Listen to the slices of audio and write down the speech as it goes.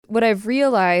what I've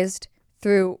realized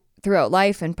throughout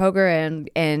life and poker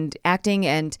and acting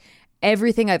and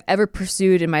everything I've ever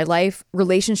pursued in my life,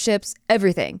 relationships,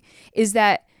 everything, is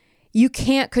that you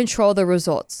can't control the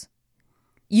results.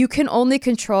 You can only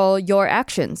control your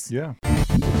actions. Yeah.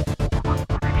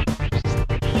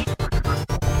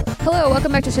 Hello,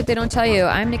 welcome back to Shit They Don't Tell You.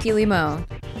 I'm Nikki Limo.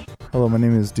 Hello, my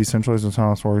name is Decentralized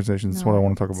Autonomous Organizations. That's what I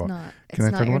want to talk about. Not. Can I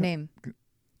it's talk not your about name.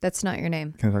 That's not your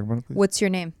name. Can I talk about it, please? What's your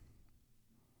name?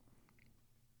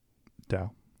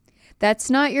 Dow. That's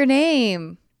not your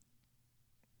name.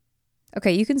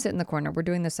 Okay, you can sit in the corner. We're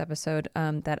doing this episode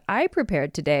that I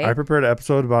prepared today. I prepared an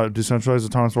episode about Decentralized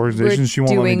Autonomous Organizations. She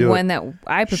won't let me do it. Doing one that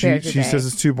I prepared today. She says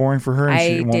it's too boring for her, and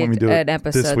she won't let me do it an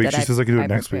episode this week. That She says I can do it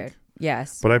next prepared. week.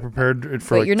 Yes. But I prepared it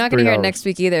for But like you're not going to hear it next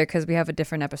week either because we have a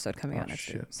different episode coming out next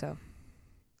shit. week. So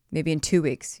maybe in 2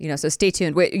 weeks. So stay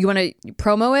tuned. Wait, you want to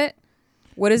promo it?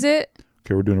 What is it?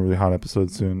 Okay, we're doing a really hot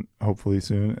episode soon, hopefully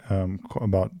soon,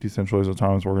 about Decentralized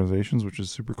Autonomous Organizations, which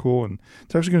is super cool. And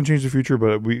it's actually going to change the future,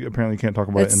 but we apparently can't talk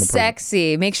about it in the present. It's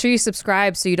sexy. Make sure you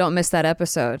subscribe so you don't miss that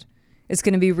episode. It's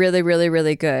going to be really, really,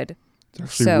 really good. It's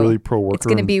actually really pro-worker. It's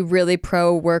going to be really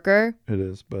pro-worker. It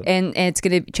is, but... And it's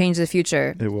going to change the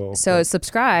future. It will. So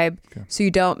subscribe so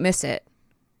you don't miss it.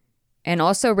 And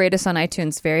also rate us on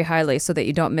iTunes very highly so that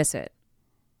you don't miss it.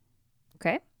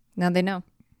 Okay? Now they know.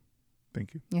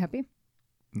 Thank you. You happy?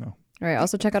 No. All right.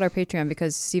 Also check out our Patreon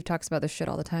because Steve talks about this shit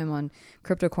all the time on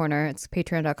Crypto Corner. It's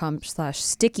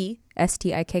patreon.com/sticky,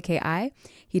 STIKKI.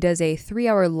 He does a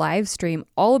 3-hour live stream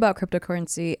all about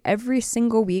cryptocurrency every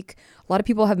single week. A lot of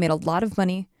people have made a lot of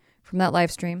money from that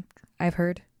live stream, I've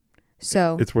heard.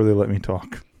 So it's where they let me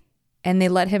talk. And they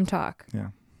let him talk.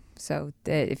 Yeah. So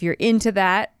if you're into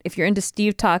that, if you're into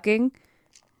Steve talking,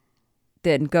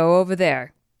 then go over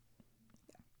there.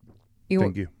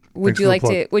 Thank you. Would you like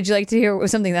to hear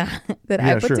something that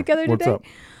I put together today? What's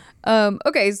up?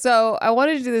 Okay, so I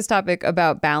wanted to do this topic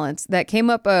about balance that came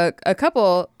up a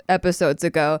couple episodes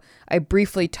ago. I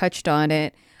briefly touched on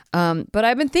it, but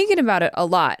I've been thinking about it a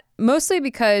lot, mostly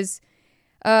because,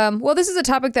 this is a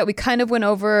topic that we kind of went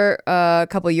over a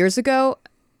couple years ago.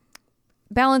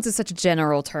 Balance is such a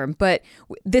general term, but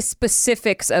the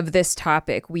specifics of this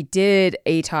topic, we did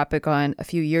a topic on a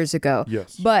few years ago.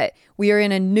 Yes. But we are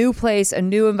in a new place, a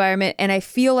new environment, and I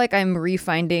feel like I'm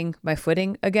refinding my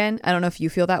footing again. I don't know if you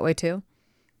feel that way too.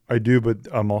 I do, but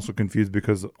I'm also confused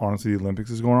because honestly, the Olympics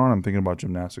is going on. I'm thinking about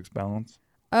gymnastics balance.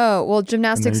 Oh, well,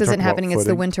 gymnastics isn't happening. Footing. It's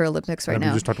the Winter Olympics right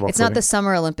now. Just talked about it's footing. not the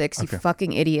Summer Olympics, you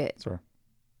fucking idiot. Sorry.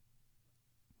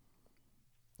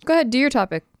 Go ahead, do your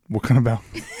topic. What kind of balance?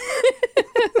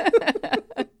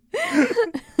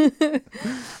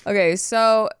 Okay,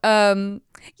 so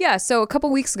so a couple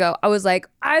weeks ago I was like,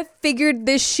 I figured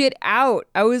this shit out.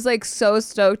 I was like so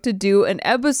stoked to do an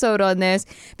episode on this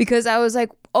because I was like,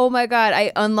 oh my god,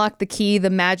 I unlocked the key, the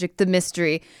magic, the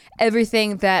mystery,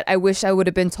 everything that I wish I would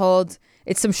have been told.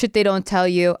 It's some shit they don't tell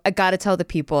you. I gotta tell the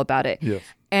people about it. Yes.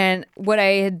 And what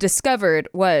I had discovered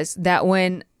was that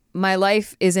when my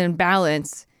life is in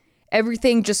balance,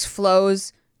 everything just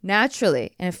flows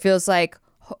naturally, and it feels like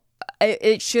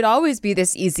it should always be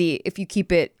this easy if you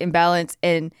keep it in balance.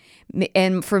 And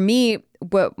for me,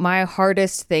 what my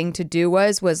hardest thing to do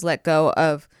was let go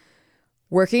of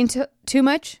working too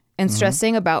much and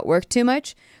stressing about work too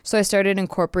much. So I started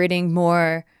incorporating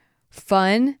more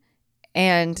fun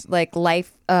and like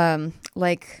life, recreation.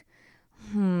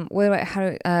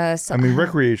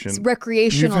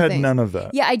 Recreational You've had things. None of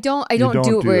that. Yeah, I don't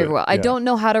do it very well. Yeah. I don't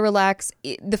know how to relax.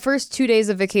 The first 2 days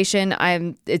of vacation,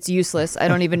 it's useless. I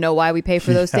don't even know why we pay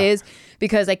for those days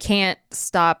because I can't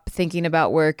stop thinking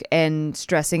about work and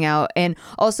stressing out. And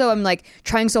also I'm like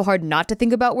trying so hard not to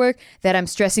think about work that I'm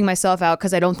stressing myself out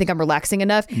because I don't think I'm relaxing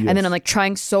enough. Yes. And then I'm like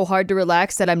trying so hard to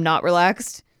relax that I'm not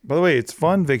relaxed. By the way, it's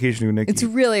fun vacationing with Nikki. It's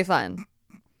really fun.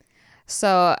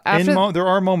 So after there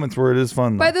are moments where it is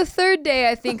fun. By the third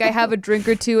day, I think I have a drink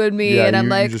or two in me, and I'm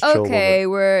like, okay,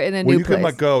 we're in a new place. You can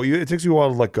let go. It takes you a while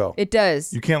to let go. It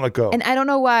does. You can't let go, and I don't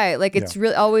know why. Like it's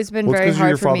really always been very hard for me. It's because you're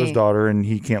your father's daughter, and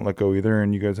he can't let go either,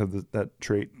 and you guys have that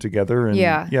trait together. And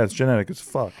yeah, it's genetic as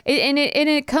fuck.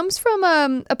 It comes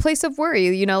from a place of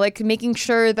worry, like making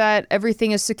sure that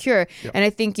everything is secure. Yep. And I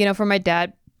think for my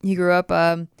dad, he grew up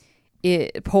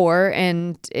poor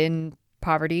and in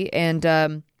poverty,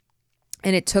 and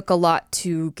it took a lot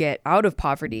to get out of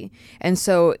poverty. And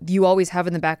so you always have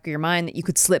in the back of your mind that you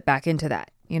could slip back into that,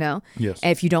 Yes.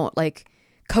 And if you don't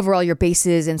cover all your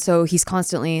bases. And so he's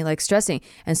constantly stressing.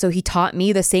 And so he taught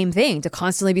me the same thing, to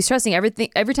constantly be stressing.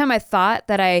 Every time I thought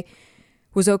that I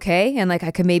was okay and I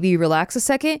could maybe relax a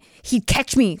second, he'd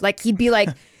catch me. He'd be like,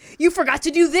 you forgot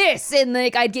to do this, and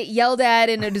like I'd get yelled at,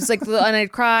 and it was like, and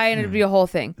I'd cry, and it'd be a whole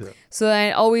thing. Yeah. So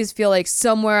I always feel like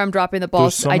somewhere I'm dropping the ball.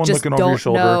 There's someone I just looking over your don't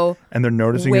shoulder, know, and they're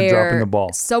noticing you're dropping the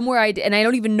ball. Somewhere and I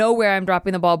don't even know where I'm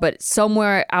dropping the ball, but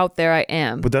somewhere out there I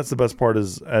am. But that's the best part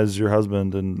is, as your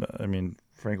husband, and I mean,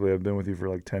 frankly, I've been with you for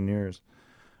like 10 years.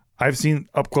 I've seen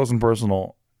up close and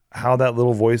personal how that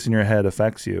little voice in your head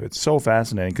affects you. It's so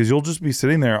fascinating because you'll just be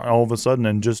sitting there all of a sudden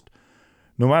and just,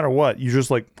 no matter what, you just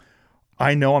like,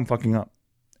 I know I'm fucking up.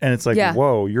 And it's like,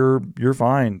 whoa, you're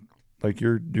fine. Like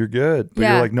you're good. But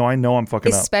you're like, no, I know I'm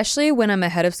fucking up. Especially when I'm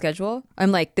ahead of schedule.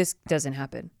 I'm like, this doesn't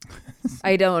happen.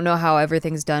 I don't know how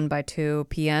everything's done by 2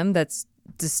 p.m. This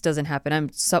doesn't happen.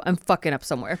 I'm fucking up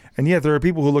somewhere. And yet there are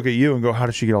people who look at you and go, how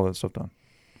does she get all that stuff done?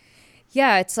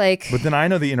 Yeah, it's like... But then I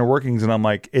know the inner workings and I'm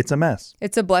like, it's a mess.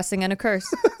 It's a blessing and a curse.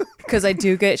 Because I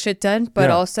do get shit done, but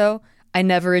also I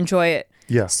never enjoy it.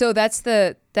 Yeah. So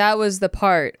that was the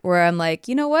part where I'm like,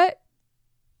 you know what?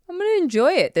 I'm going to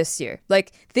enjoy it this year.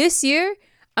 Like this year,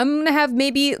 I'm going to have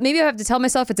maybe I have to tell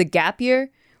myself it's a gap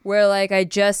year where like I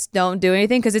just don't do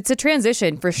anything because it's a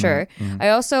transition for sure. Mm-hmm.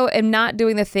 I also am not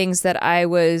doing the things that I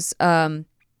was...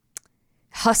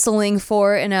 hustling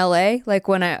for in LA, like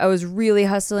when I was really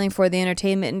hustling for the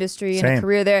entertainment industry and a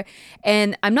career there,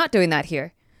 and I'm not doing that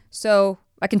here, so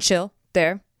I can chill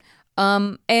there.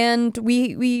 And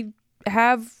we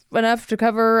have enough to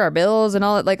cover our bills and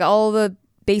all, like all the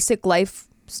basic life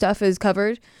stuff is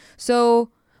covered.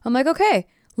 So I'm like, okay,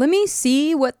 let me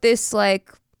see what this like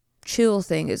chill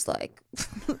thing is like.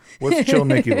 What's Chill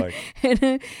Nikki like?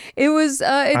 It was.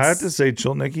 I have to say,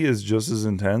 Chill Nikki is just as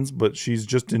intense, but she's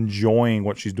just enjoying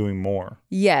what she's doing more.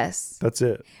 Yes, that's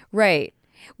it. Right.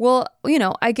 Well, you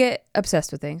know, I get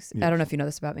obsessed with things. Yes. I don't know if you know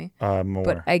this about me. I'm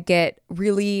aware. But I get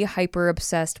really hyper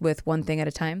obsessed with one thing at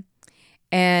a time.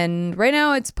 And right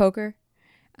now, it's poker.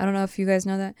 I don't know if you guys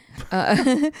know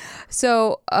that.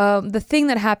 So the thing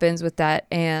that happens with that,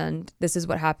 and this is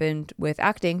what happened with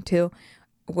acting too,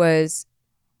 was.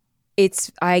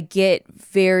 I get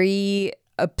very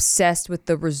obsessed with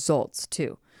the results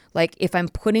too. Like if I'm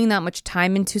putting that much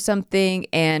time into something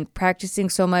and practicing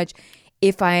so much,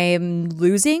 if I'm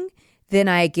losing, then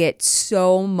I get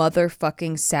so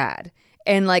motherfucking sad.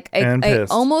 And like I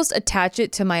almost attach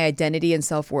it to my identity and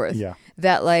self-worth. Yeah.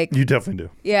 That like you definitely do.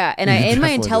 Yeah. And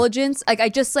my intelligence, like I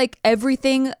just like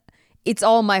everything, it's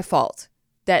all my fault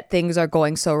that things are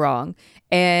going so wrong.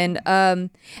 And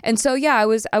so yeah, I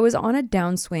was on a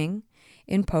downswing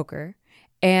in poker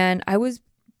and I was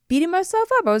beating myself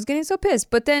up. I was getting so pissed.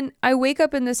 But then I wake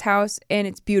up in this house and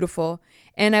it's beautiful.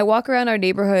 And I walk around our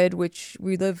neighborhood, which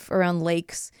we live around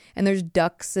lakes, and there's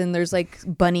ducks and there's like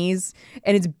bunnies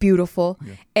and it's beautiful.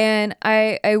 Yeah. And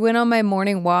I went on my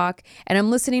morning walk and I'm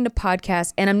listening to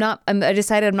podcasts and I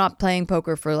decided I'm not playing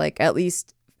poker for like at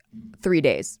least 3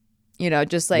 days, you know,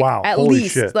 just like at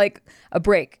least shit. Like a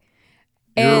break.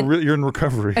 You're in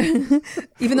recovery.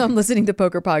 Even though I'm listening to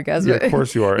poker podcasts. Yeah, of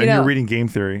course you are. And you're reading game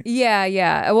theory.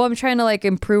 Yeah. Well, I'm trying to like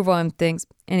improve on things.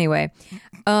 Anyway.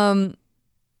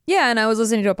 Yeah, and I was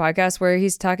listening to a podcast where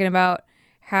he's talking about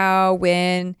how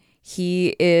when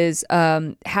he is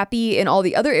happy in all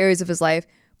the other areas of his life,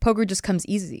 poker just comes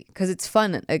easy because it's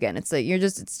fun again. It's like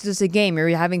it's just a game. You're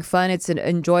having fun. It's an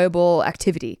enjoyable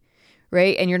activity,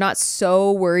 right? And you're not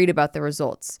so worried about the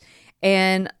results.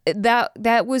 And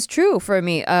that was true for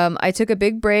me. I took a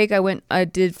big break. I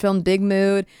did film Big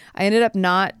Mood. I ended up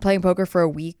not playing poker for a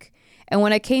week. And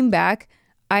when I came back,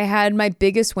 I had my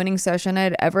biggest winning session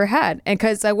I'd ever had. And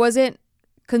because I wasn't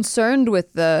concerned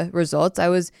with the results, I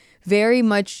was very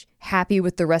much happy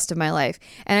with the rest of my life.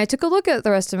 And I took a look at the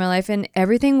rest of my life and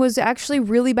everything was actually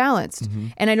really balanced. Mm-hmm.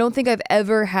 And I don't think I've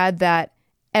ever had that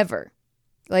ever.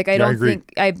 Like, I don't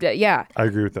think I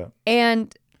agree with that.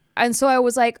 And so I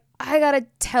was like, I gotta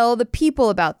tell the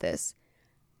people about this.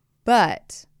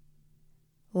 But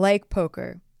like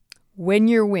poker, when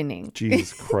you're winning,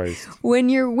 Jesus Christ, when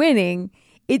you're winning,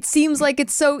 it seems like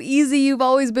it's so easy. You've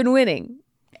always been winning.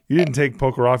 You didn't take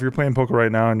poker off. You're playing poker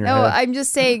right now in your head. No, I'm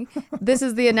just saying. This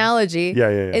is the analogy. Yeah.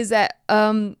 Is that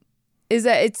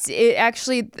it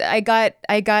actually? I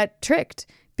got tricked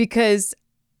because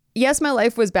yes, my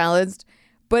life was balanced.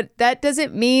 But that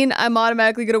doesn't mean I'm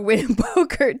automatically going to win in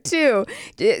poker too.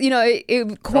 You know,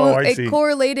 it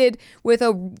correlated with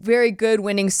a very good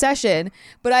winning session.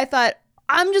 But I thought,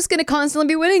 I'm just going to constantly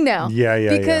be winning now.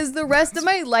 Because the rest of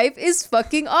my life is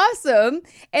fucking awesome.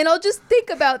 And I'll just think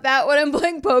about that when I'm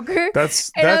playing poker.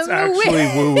 That's actually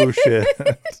woo-woo shit.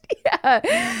 Yeah.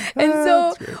 And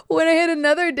so when I hit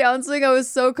another downswing, I was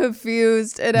so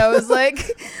confused. And I was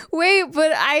like, wait,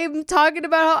 but I'm talking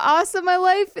about how awesome my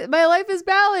life is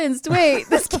balanced. Wait,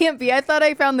 this can't be. I thought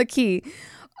I found the key.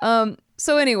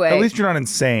 So anyway, At least you're not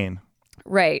insane.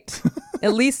 right.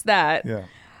 At least that. Yeah.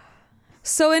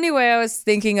 So anyway, I was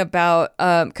thinking about,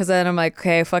 because then I'm like,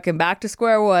 okay, fucking back to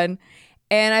square one.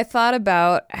 And I thought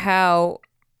about how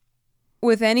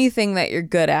with anything that you're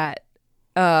good at,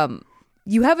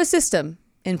 you have a system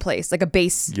in place, like a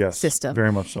base Yes. system.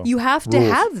 Very much so. You have to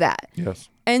Rules. have that. Yes.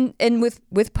 And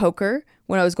with poker,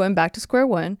 when I was going back to square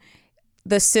one,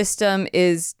 the system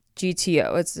is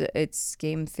GTO. It's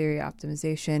game theory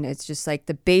optimization. It's just like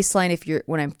the baseline.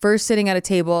 When I'm first sitting at a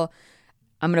table,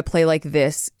 I'm going to play like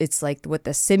this. It's like what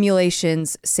the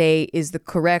simulations say is the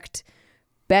correct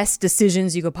best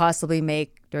decisions you could possibly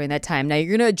make during that time. Now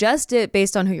you're going to adjust it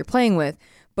based on who you're playing with,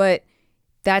 but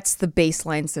that's the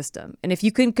baseline system. And if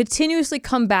you can continuously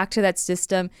come back to that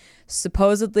system,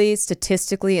 supposedly,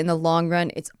 statistically, in the long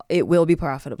run, it will be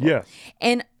profitable. Yes.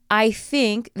 And I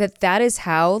think that is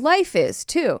how life is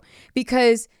too,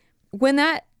 because when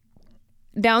that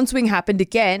downswing happened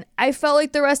again, I felt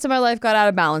like the rest of my life got out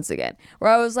of balance again,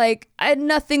 where I was like,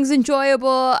 nothing's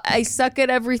enjoyable. I suck at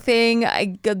everything.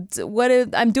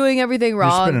 I'm doing everything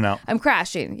wrong. spinning out. I'm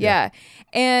crashing. Yeah.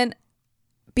 And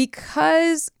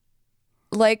because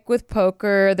like with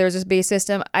poker, there's this base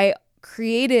system. I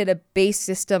created a base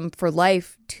system for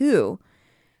life too.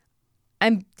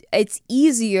 It's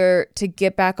easier to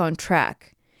get back on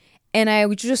track. And I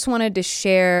just wanted to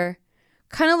share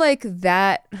kind of like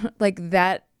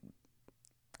that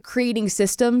creating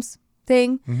systems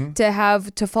thing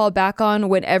to fall back on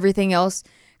when everything else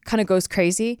kind of goes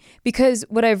crazy. Because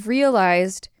what I've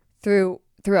realized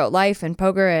throughout life and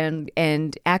poker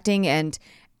and acting and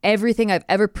everything I've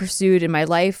ever pursued in my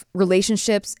life,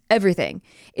 relationships, everything,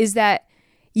 is that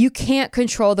you can't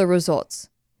control the results.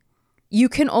 You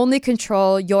can only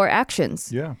control your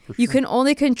actions. Yeah, for sure. You can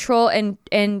only control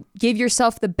and give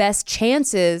yourself the best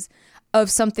chances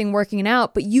of something working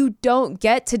out, but you don't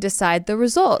get to decide the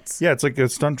results. Yeah, it's like a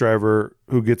stunt driver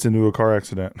who gets into a car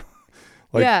accident.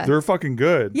 Yeah. They're fucking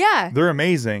good. Yeah. They're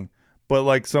amazing. But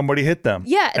like somebody hit them.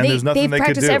 Yeah, and there's nothing they've they could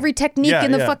practiced do. every technique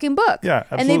in the fucking book. Yeah,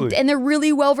 absolutely. And they're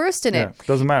really well versed in it. Yeah,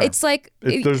 doesn't matter. It's like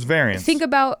there's variance. Think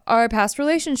about our past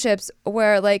relationships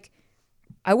where like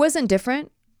I wasn't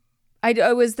different.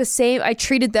 I was the same. I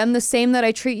treated them the same that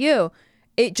I treat you.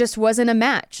 It just wasn't a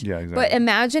match. Yeah, exactly. But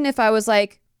imagine if I was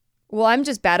like, well, I'm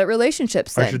just bad at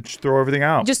relationships then. I should throw everything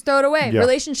out. Just throw it away. Yeah.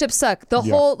 Relationships suck. The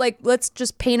whole, like, let's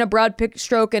just paint a broad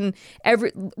stroke and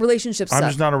every relationship suck. I'm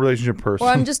just not a relationship person.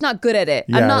 Or I'm just not good at it.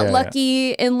 Yeah, I'm not yeah,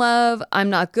 lucky in love. I'm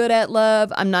not good at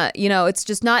love. I'm not, it's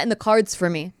just not in the cards for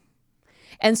me.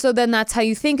 And so then that's how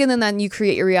you think. And then you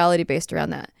create your reality based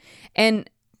around that. And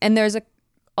there's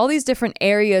all these different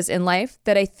areas in life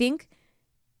that I think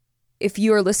if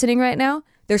you are listening right now,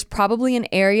 there's probably an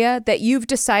area that you've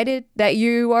decided that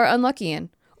you are unlucky in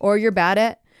or you're bad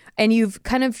at, and you've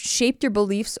kind of shaped your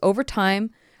beliefs over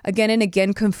time, again and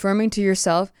again, confirming to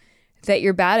yourself that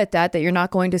you're bad at that you're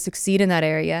not going to succeed in that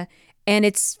area, and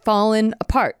it's fallen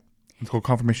apart. It's called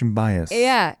confirmation bias.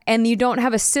 Yeah, and you don't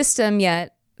have a system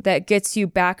yet that gets you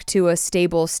back to a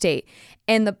stable state.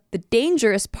 And the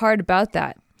dangerous part about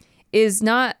that is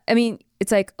not,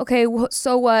 it's like, okay,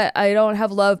 so what? I don't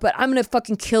have love, but I'm going to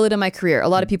fucking kill it in my career. A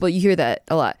lot of people, you hear that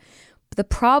a lot. But the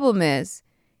problem is,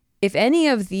 if any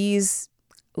of these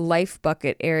life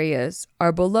bucket areas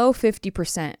are below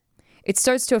 50%, it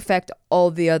starts to affect all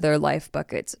the other life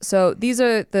buckets. So these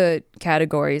are the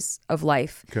categories of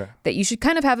life that you should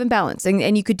kind of have in balance.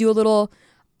 And you could do a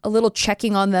little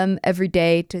checking on them every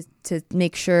day to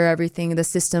make sure everything, the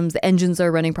systems, the engines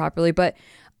are running properly. But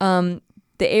the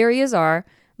areas are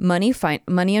money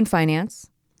and finance,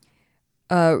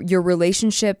 your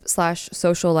relationship /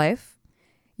 social life,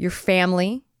 your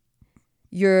family,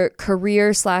 your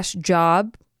career /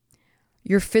 job,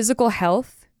 your physical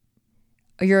health,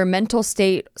 your mental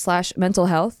state / mental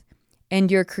health, and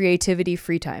your creativity /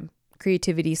 free time.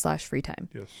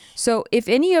 Yes. So if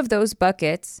any of those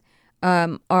buckets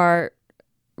are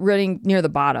running near the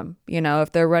bottom,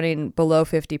 if they're running below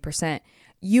 50%,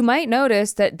 you might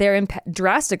notice that they're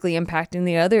drastically impacting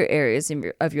the other areas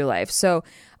of your life. So,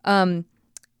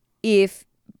 if,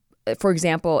 for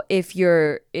example, if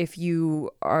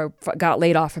you got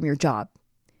laid off from your job,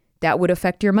 that would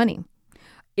affect your money.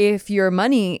 If your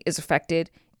money is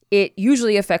affected, it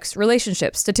usually affects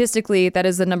relationships. Statistically, that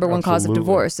is the number one cause of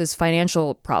divorce, is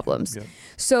financial problems. Yep.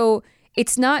 So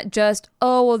it's not just,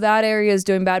 oh, well, that area is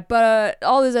doing bad, but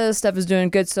all this other stuff is doing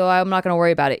good, so I'm not going to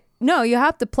worry about it. No, you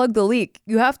have to plug the leak.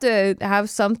 You have to have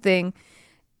something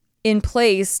in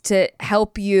place to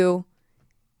help you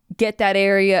get that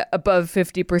area above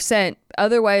 50%.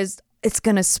 Otherwise, it's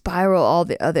going to spiral all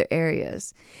the other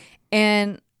areas.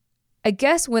 And I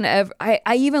guess whenever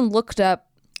I even looked up,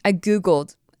 I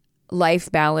Googled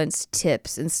life balance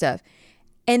tips and stuff.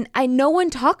 And no one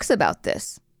talks about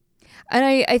this. And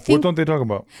I think What don't they talk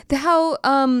about? how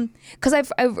because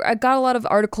I got a lot of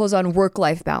articles on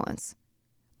work-life balance,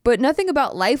 but nothing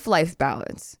about life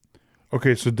balance.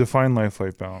 Okay, so define life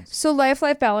balance. So life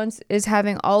balance is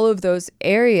having all of those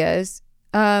areas,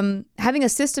 having a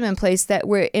system in place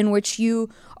in which you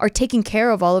are taking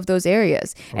care of all of those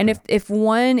areas. Okay. And if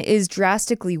one is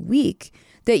drastically weak,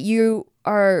 that you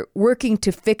are working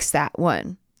to fix that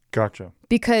one. Gotcha.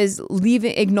 Because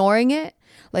ignoring it,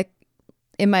 like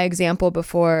in my example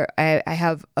before, I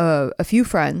have a few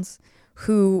friends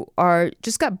who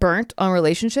just got burnt on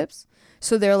relationships.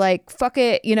 So they're like, fuck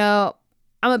it,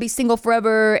 I'm going to be single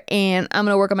forever and I'm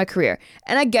going to work on my career.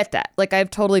 And I get that. Like,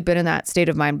 I've totally been in that state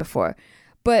of mind before.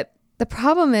 But the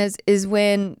problem is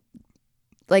when,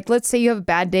 like, let's say you have a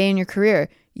bad day in your career,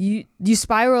 you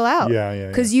spiral out. Yeah.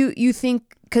 Because you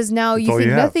think, because now you think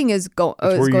nothing is going on.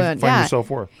 That's where you find your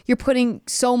self-worth. You're putting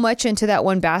so much into that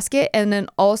one basket. And then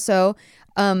also,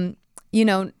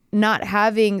 not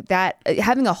having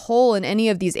having a hole in any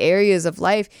of these areas of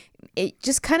life, it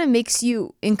just kind of makes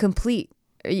you incomplete.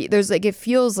 It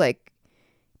feels like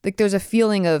there's a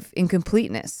feeling of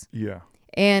incompleteness. Yeah.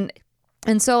 And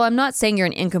so I'm not saying you're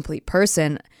an incomplete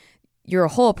person. You're a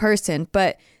whole person,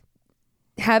 but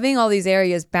having all these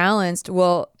areas balanced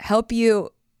will help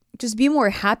you just be more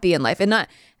happy in life. And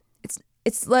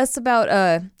it's less about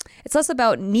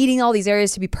needing all these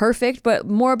areas to be perfect, but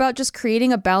more about just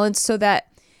creating a balance so that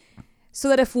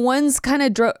if one's kind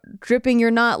of dripping,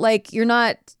 you're not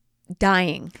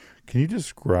dying. Can you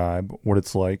describe what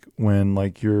it's like when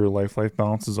like your life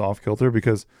balance is off kilter?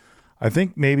 Because I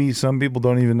think maybe some people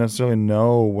don't even necessarily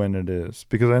know when it is.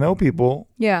 Because I know people,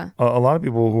 a lot of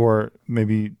people who are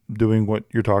maybe doing what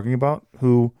you're talking about,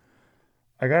 who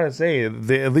I gotta say,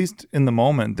 they, at least in the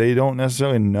moment, they don't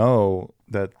necessarily know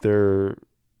that they're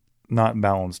not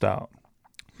balanced out.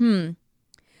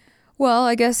 Well,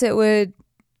 I guess it would.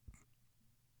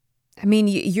 I mean,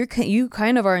 you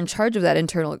kind of are in charge of that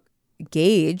internal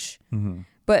gauge,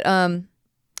 but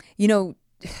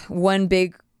one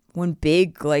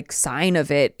big like sign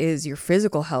of it is your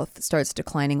physical health starts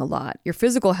declining a lot. Your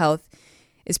physical health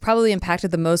is probably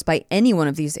impacted the most by any one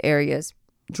of these areas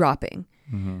dropping.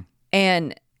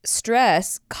 And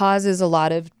stress causes a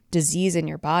lot of disease in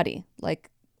your body. Like,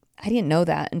 I didn't know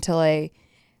that until I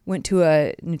went to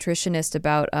a nutritionist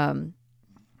about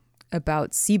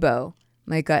SIBO,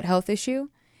 my gut health issue.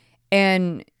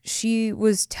 And she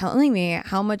was telling me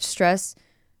how much stress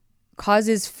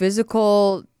causes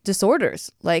physical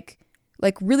disorders, like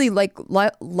really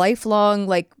lifelong,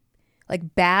 like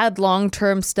bad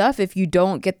long-term stuff if you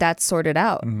don't get that sorted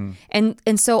out.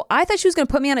 And so I thought she was going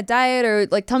to put me on a diet or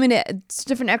like tell me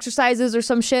different exercises or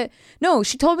some shit. No,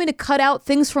 she told me to cut out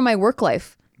things from my work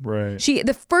life. Right.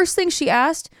 The first thing she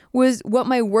asked was what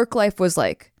my work life was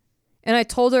like. And I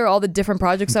told her all the different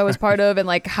projects I was part of and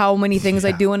like how many things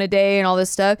I do in a day and all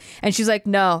this stuff. And she's like,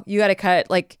 no, you got to cut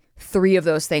like 3 of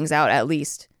those things out at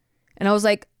least. And I was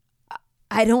like,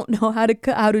 I don't know how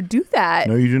to do that.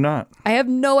 No, you do not. I have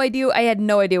no idea. I had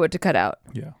no idea what to cut out.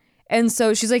 Yeah. And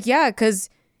so she's like, yeah, because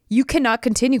you cannot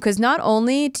continue. Because not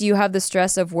only do you have the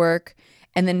stress of work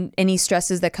and then any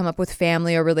stresses that come up with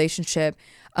family or relationship,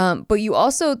 but you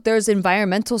also, there's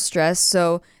environmental stress.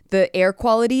 So the air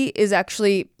quality is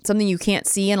actually something you can't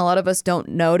see and a lot of us don't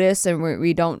notice and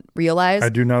we don't realize. I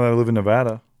do now that I live in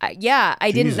Nevada. I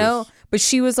didn't know. But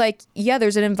she was like, yeah,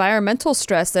 there's an environmental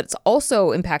stress that's also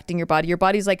impacting your body. Your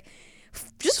body's like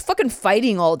just fucking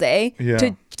fighting all day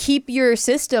to keep your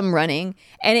system running.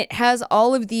 And it has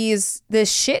all of this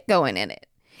shit going in it.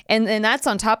 And that's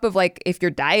on top of like if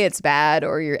your diet's bad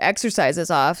or your exercise is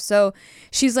off. So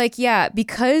she's like, yeah,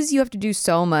 because you have to do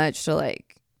so much to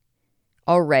like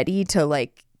already to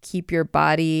like keep your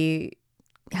body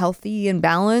healthy and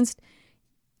balanced,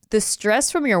 the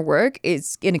stress from your work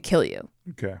is going to kill you.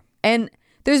 Okay. And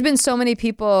there's been so many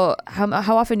people,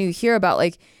 how often do you hear about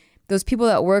like those people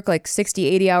that work like 60,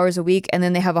 80 hours a week and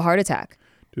then they have a heart attack?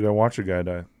 Dude, I watched a guy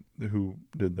die who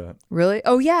did that. Really?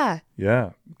 Oh, yeah.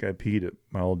 Yeah. Guy peed at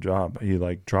my old job. He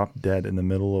like dropped dead in the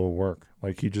middle of work.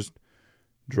 Like he just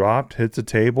dropped, hits a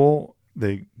table.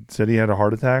 They said he had a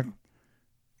heart attack.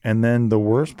 And then the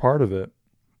worst part of it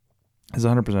is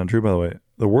 100% true, by the way.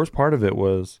 The worst part of it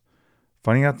was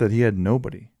finding out that he had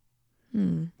nobody.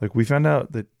 Like we found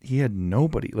out that he had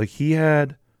nobody. Like he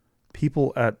had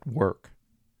people at work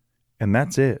and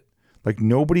that's it. Like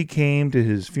nobody came to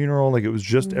his funeral. Like it was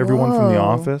just everyone from the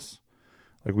office.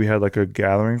 Like we had like a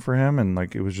gathering for him and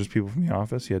like it was just people from the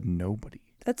office. He had nobody.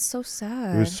 That's so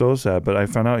sad. It was so sad. But I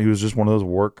found out he was just one of those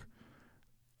work,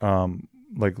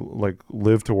 like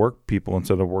live to work people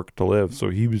instead of work to live. So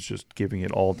he was just giving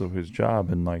it all to his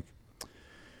job. And like,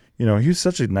 you know, he was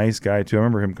such a nice guy too. I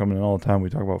remember him coming in all the time. We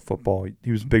talk about football.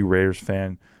 He was a big Raiders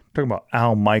fan. Talking about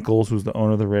Al Michaels, who's the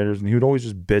owner of the Raiders, and he would always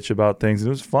just bitch about things. And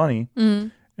it was funny. Mm-hmm.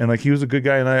 And like, he was a good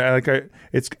guy. And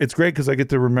it's great because I get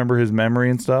to remember his memory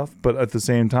and stuff. But at the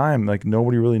same time, like,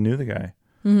 nobody really knew the guy.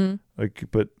 Mm-hmm. Like,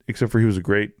 but except for he was a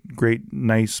great,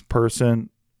 nice person.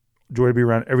 Joy to be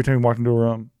around. Every time he walked into a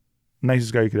room,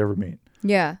 nicest guy you could ever meet.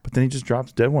 Yeah. But then he just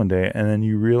drops dead one day, and then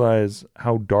you realize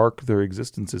how dark their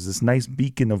existence is. This nice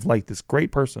beacon of light, this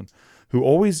great person who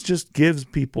always just gives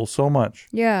people so much.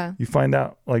 Yeah. You find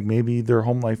out like maybe their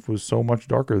home life was so much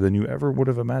darker than you ever would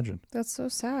have imagined. That's so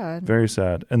sad. Very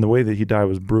sad. And the way that he died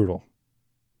was brutal.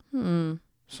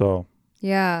 So.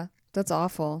 Yeah, that's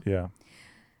awful. Yeah.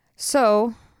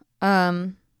 So,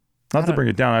 not to bring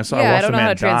it down. I watched I don't know a man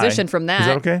how to transition die. from that. Is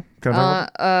that okay? Can I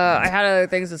talk about I had other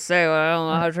things to say, but I don't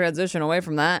know how to transition away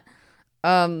from that.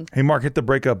 Hey, Mark, hit the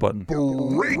breakup button.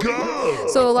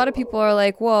 So a lot of people are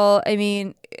like, well, I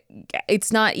mean,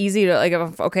 it's not easy to like,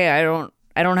 okay, I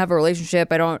don't have a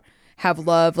relationship. I don't have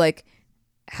love. Like,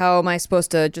 how am I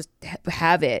supposed to just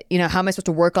have it? You know, how am I supposed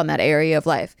to work on that area of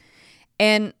life?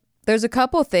 And there's a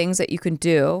couple things that you can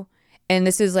do. And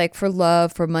this is like for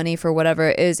love, for money, for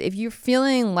whatever, is if you're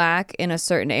feeling lack in a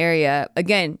certain area,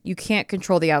 again, you can't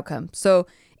control the outcome. So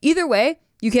either way,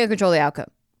 you can't control the outcome.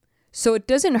 So it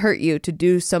doesn't hurt you to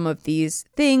do some of these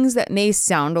things that may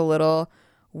sound a little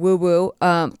woo-woo,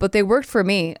 but they worked for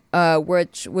me,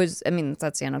 which was, I mean,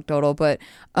 that's anecdotal, but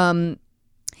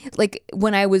like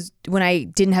when I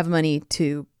didn't have money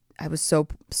I was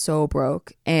so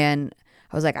broke, and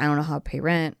I was like, I don't know how to pay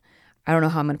rent. I don't know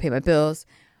how I'm going to pay my bills.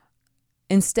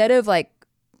 Instead of like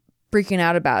freaking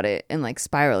out about it and like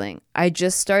spiraling, I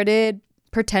just started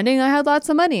pretending I had lots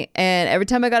of money. And every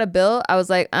time I got a bill, I was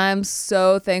like, I'm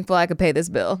so thankful I could pay this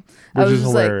bill. Which I was is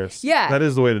just hilarious. Like, yeah. That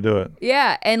is the way to do it.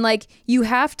 Yeah. And like, you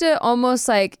have to almost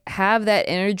like have that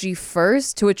energy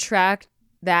first to attract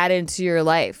that into your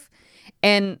life.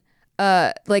 And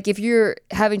like if you're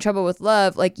having trouble with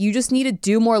love, like you just need to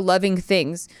do more loving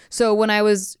things. So when I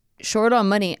was short on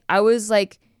money, I was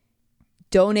like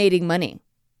donating money.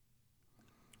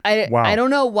 Wow. I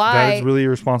don't know why. That is really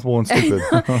irresponsible and stupid.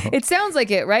 It sounds like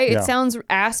it, right? Yeah. It sounds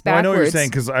ass backwards. Well, I know what you're saying,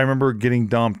 because I remember getting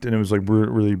dumped and it was like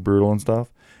really brutal and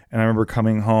stuff. And I remember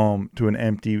coming home to an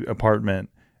empty apartment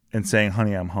and saying,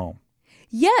 honey, I'm home.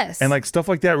 Yes. And like stuff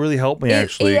like that really helped me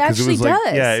actually. It actually was like,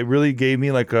 does. yeah, it really gave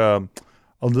me like a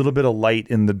little bit of light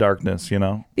in the darkness, you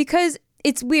know? Because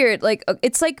it's weird. Like,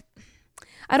 it's like,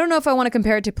 I don't know if I want to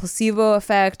compare it to placebo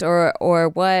effect or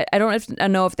what. I don't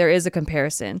know if there is a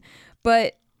comparison.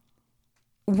 But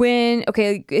you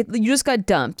just got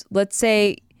dumped. Let's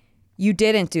say you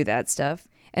didn't do that stuff,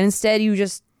 and instead you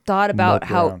just thought about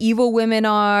how evil women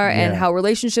are and how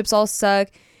relationships all suck.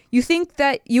 You think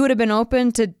that you would have been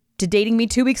open to dating me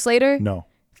 2 weeks later? No.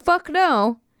 Fuck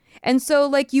no. And so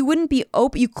like you wouldn't be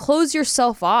open. You close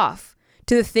yourself off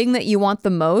to the thing that you want the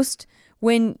most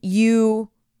when you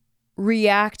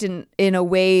react in a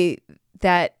way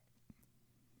that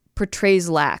portrays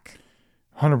lack.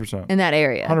 100%. In that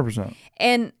area. 100%.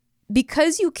 And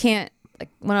because you can't, like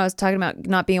when I was talking about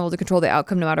not being able to control the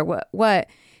outcome no matter what,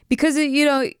 because, you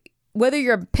know, whether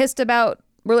you're pissed about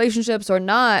relationships or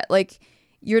not, like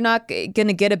you're not going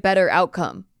to get a better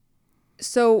outcome.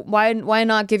 So why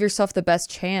not give yourself the best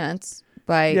chance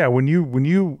by... Yeah, when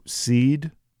you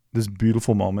seed this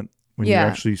beautiful moment, when you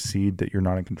actually seed that you're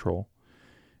not in control,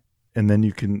 and then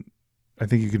I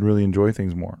think you can really enjoy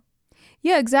things more.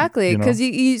 Yeah, exactly. Because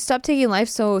you stop taking life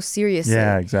so seriously.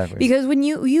 Yeah, exactly. Because when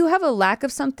you have a lack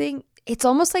of something, it's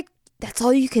almost like that's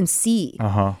all you can see.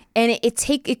 Uh-huh. And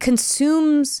it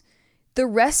consumes the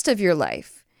rest of your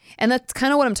life. And that's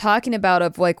kind of what I'm talking about,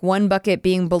 of like one bucket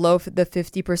being below the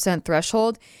 50%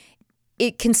 threshold.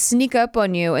 It can sneak up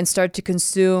on you and start to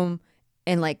consume,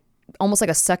 and like almost like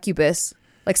a succubus,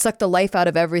 like suck the life out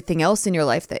of everything else in your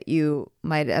life that you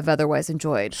might have otherwise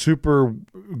enjoyed. Super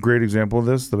great example of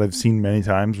this that I've seen many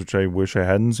times, which I wish I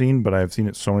hadn't seen, but I've seen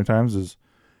it so many times, is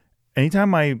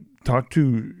anytime I talk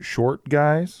to short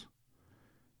guys,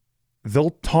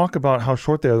 they'll talk about how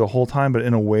short they are the whole time, but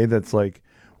in a way that's like,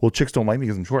 well, chicks don't like me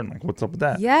because I'm short. I'm like, what's up with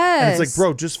that? Yes. And it's like,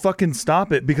 bro, just fucking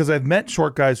stop it, because I've met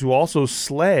short guys who also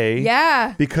slay.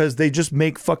 Yeah. Because they just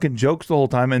make fucking jokes the whole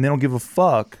time and they don't give a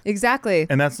fuck. Exactly.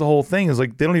 And that's the whole thing, is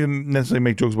like, they don't even necessarily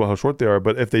make jokes about how short they are,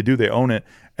 but if they do, they own it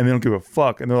and they don't give a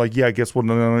fuck. And they're like, yeah, guess what?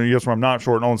 No, guess what? I'm not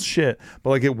short and all this shit.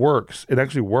 But like, it works. It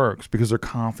actually works because they're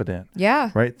confident. Yeah.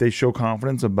 Right? They show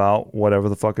confidence about whatever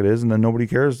the fuck it is, and then nobody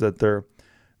cares that they're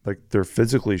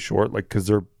physically short, like, because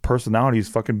their personality is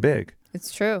fucking big.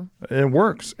 It's true. It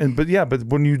works. But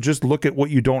when you just look at what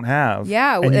you don't have,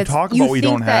 Yeah, and you talk about what you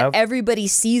don't think that have, everybody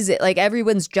sees it, like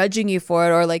everyone's judging you for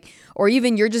it, or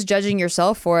even you're just judging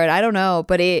yourself for it. I don't know,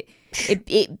 but it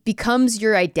becomes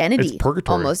your identity. It's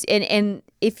purgatory. Almost. And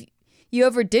if you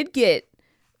ever did get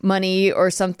money or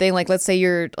something, like let's say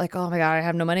you're like, oh my God, I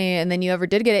have no money, and then you ever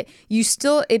did get it,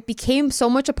 it became so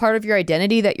much a part of your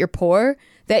identity that you're poor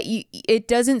that it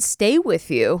doesn't stay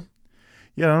with you.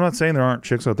 Yeah, I'm not saying there aren't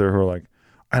chicks out there who are like,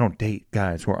 I don't date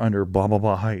guys who are under blah blah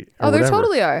blah height. Oh, there whatever.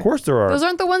 totally are. Of course there are. Those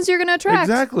aren't the ones you're gonna attract.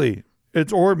 Exactly.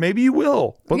 Or maybe you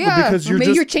will, but Yeah, because or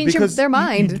maybe you're changing their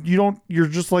mind. You don't. You're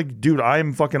just like, dude, I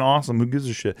am fucking awesome. Who gives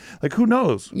a shit? Like, who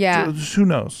knows? Yeah. Just who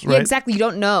knows? Right? Yeah, exactly. You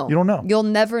don't know. You don't know. You'll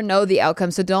never know the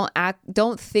outcome. So don't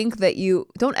think that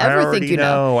don't I ever already think you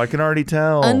know. I can already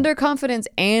tell. Underconfidence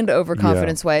and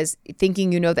overconfidence wise,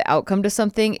 thinking you know the outcome to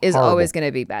something is Horrible. always going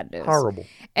to be bad news. Horrible.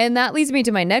 And that leads me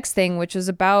to my next thing, which is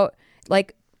about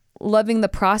like loving the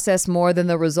process more than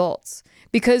the results,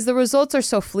 because the results are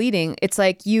so fleeting. It's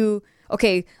like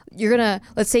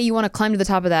let's say you want to climb to the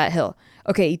top of that hill.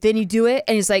 Okay, then you do it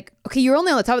and it's like, okay, you're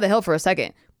only on the top of the hill for a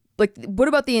second. Like, what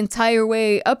about the entire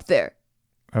way up there?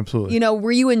 Absolutely.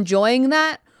 Were you enjoying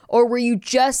that? Or were you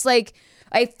just like,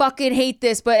 I fucking hate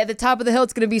this, but at the top of the hill,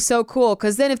 it's going to be so cool?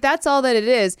 Because then if that's all that it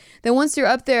is, then once you're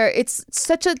up there, it's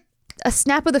such a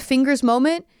snap of the fingers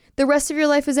moment. The rest of your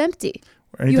life is empty.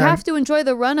 You have to enjoy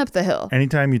the run up the hill.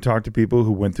 Anytime you talk to people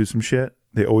who went through some shit,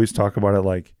 they always talk about it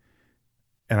like,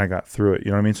 and I got through it.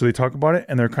 You know what I mean? So they talk about it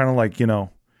and they're kind of like,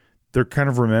 they're kind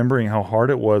of remembering how hard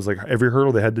it was, like every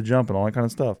hurdle they had to jump and all that kind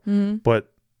of stuff. Mm-hmm.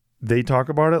 But they talk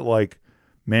about it like,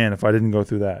 man, if I didn't go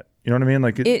through that, you know what I mean?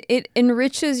 Like it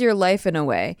enriches your life in a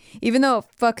way, even though it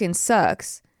fucking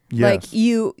sucks. Yes. Like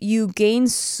you gain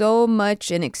so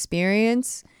much in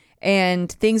experience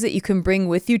and things that you can bring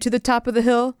with you to the top of the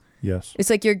hill. Yes. It's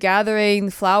like you're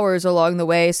gathering flowers along the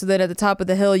way so that at the top of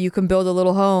the hill you can build a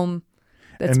little home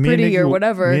that's pretty or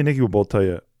whatever. Me and Nikki will both tell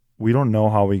you, we don't know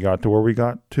how we got to where we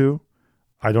got to.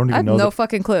 I don't even know. No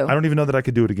fucking clue. I don't even know that I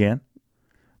could do it again.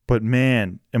 But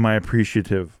man, am I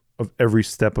appreciative of every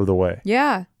step of the way.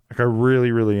 Yeah. Like I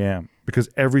really, really am. Because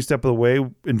every step of the way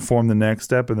informed the next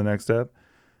step and the next step.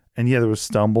 And yeah, there was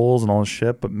stumbles and all this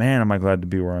shit, but man, am I glad to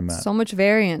be where I'm at. So much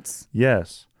variance.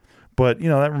 Yes. But,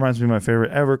 that reminds me of my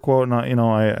favorite ever quote. And,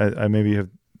 I maybe have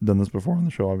done this before on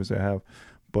the show. Obviously I have.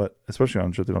 But especially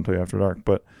on shit they don't tell you after dark.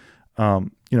 But,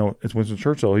 it's Winston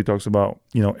Churchill. He talks about,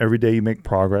 every day you make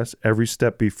progress, every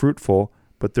step be fruitful,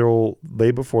 but there will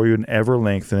lay before you an ever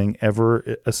lengthening,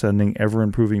 ever ascending, ever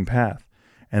improving path.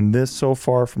 And this, so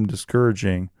far from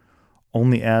discouraging,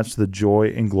 only adds to the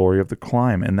joy and glory of the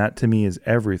climb. And that to me is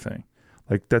everything.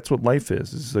 Like that's what life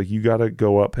is. It's like you got to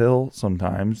go uphill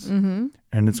sometimes and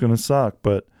it's going to suck,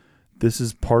 but this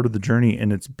is part of the journey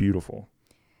and it's beautiful.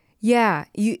 Yeah.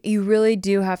 You really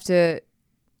do have to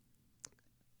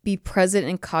be present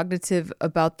and cognitive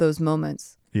about those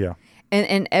moments. Yeah.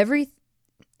 And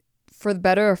for the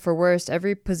better or for worse,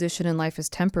 every position in life is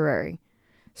temporary.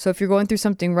 So if you're going through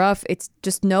something rough,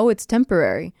 just know it's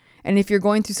temporary. And if you're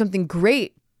going through something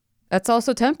great, that's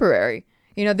also temporary.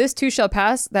 This too shall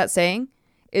pass, that saying.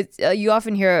 You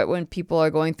often hear it when people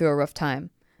are going through a rough time.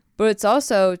 But it's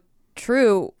also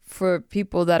true for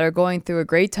people that are going through a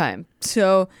great time.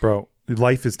 So, bro,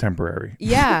 life is temporary.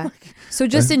 Yeah. So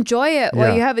just enjoy it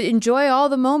while you have it. Enjoy all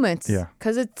the moments. Yeah.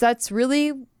 Because that's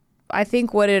really, I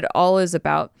think, what it all is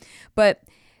about. But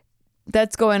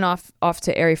that's going off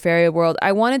to airy fairy world.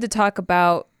 I wanted to talk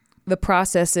about the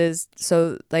processes.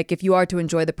 So like if you are to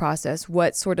enjoy the process,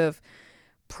 what sort of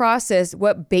process,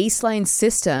 what baseline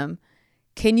system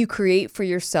can you create for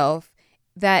yourself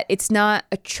that it's not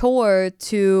a chore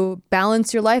to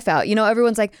balance your life out?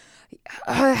 Everyone's like,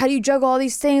 how do you juggle all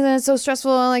these things and it's so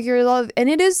stressful and like and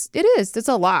it is it's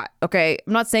a lot. Okay,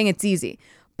 I'm not saying it's easy,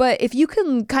 but if you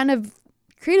can kind of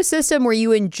create a system where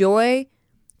you enjoy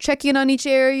checking on each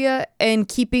area and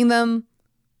keeping them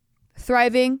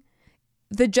thriving,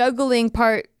 the juggling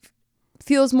part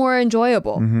feels more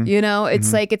enjoyable.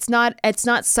 It's like it's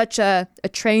not such a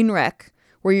train wreck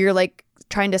where you're like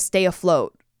trying to stay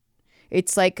afloat.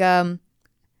 It's like a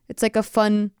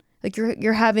fun Like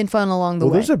you're having fun along the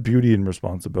way. There's a beauty and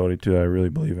responsibility too that I really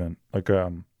believe in. Like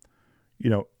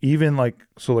even like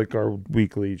our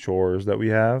weekly chores that we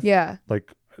have. Yeah.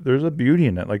 Like there's a beauty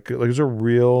in it. Like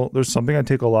there's something I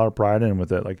take a lot of pride in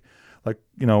with it. Like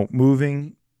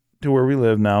moving to where we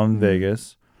live now in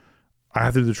Vegas, I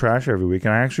have to do the trash every week,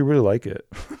 and I actually really like it.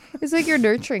 It's like you're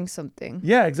nurturing something.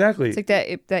 Yeah, exactly. It's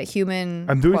like that human.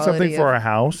 I'm doing something for our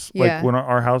house, Yeah. like when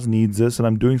our house needs this, and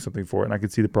I'm doing something for it, and I can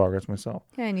see the progress myself.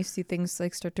 Yeah, and you see things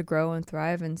like start to grow and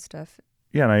thrive and stuff.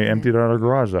 Yeah, and I emptied out our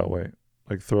garage that way,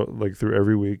 through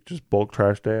every week, just bulk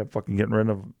trash day. I'm fucking getting rid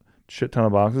of a shit ton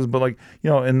of boxes, but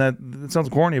and that sounds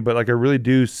corny, but like I really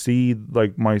do see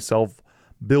like myself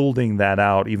building that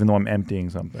out, even though I'm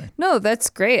emptying something. No, that's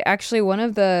great. Actually,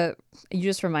 you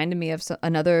just reminded me of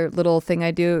another little thing I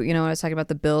do. When I was talking about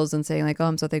the bills and saying like, oh,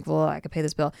 I'm so thankful I could pay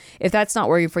this bill. If that's not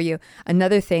working for you,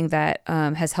 another thing that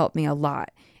has helped me a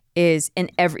lot is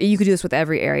you could do this with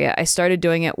every area. I started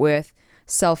doing it with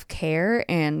self-care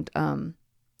and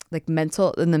like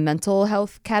in the mental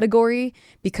health category,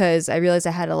 because I realized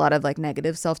I had a lot of like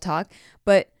negative self-talk,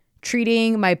 but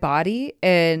treating my body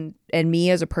and me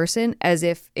as a person as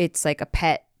if it's like a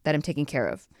pet that I'm taking care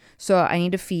of. So I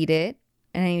need to feed it,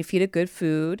 and I need to feed it good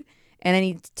food, and I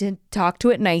need to talk to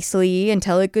it nicely and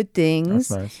tell it good things.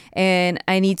 That's nice. And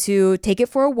I need to take it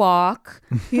for a walk.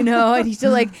 I need to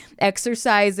like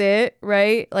exercise it,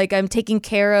 right? Like I'm taking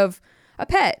care of a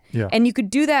pet. Yeah. And you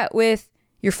could do that with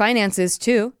your finances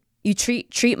too. You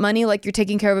treat money like you're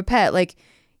taking care of a pet. Like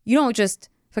you don't just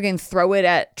fucking throw it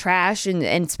at trash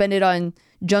and spend it on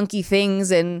junky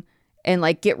things and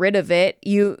like get rid of it.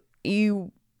 You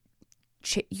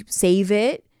save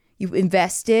it, you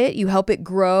invest it, you help it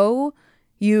grow,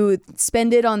 you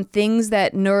spend it on things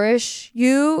that nourish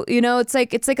you. It's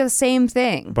like the same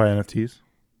thing. Buy NFTs?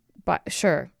 But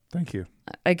sure. Thank you.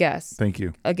 I guess. Thank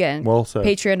you. Again, well said.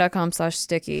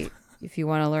 Patreon.com/sticky if you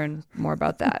want to learn more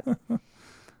about that.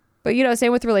 But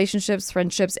same with relationships,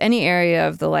 friendships, any area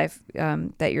of the life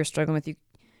that you're struggling with, you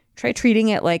try treating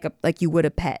it like you would a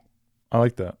pet. I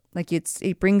like that. Like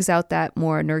it brings out that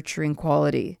more nurturing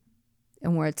quality,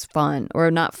 and where it's fun, or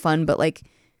not fun, but like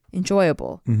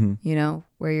enjoyable. Mm-hmm.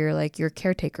 Where you're like you're a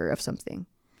caretaker of something.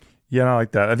 Yeah, I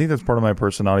like that. I think that's part of my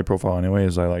personality profile anyway.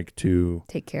 Is I like to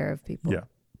take care of people. Yeah.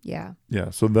 Yeah.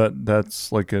 Yeah. So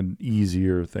that's like an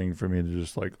easier thing for me to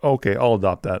just like, okay, I'll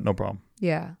adopt that. No problem.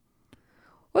 Yeah.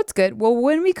 Well, it's good. Well,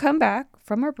 when we come back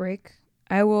from our break,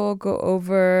 I will go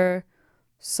over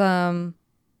some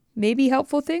maybe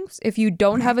helpful things. If you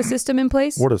don't have a system in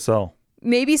place, What to sell?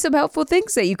 Maybe some helpful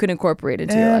things that you can incorporate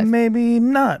into your life. Maybe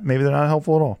not. Maybe they're not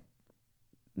helpful at all.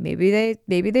 Maybe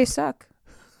they suck.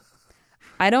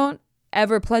 I don't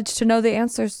ever pledge to know the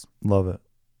answers. Love it.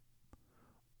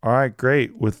 All right,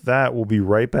 great. With that, we'll be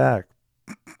right back.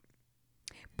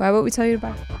 Buy what we tell you to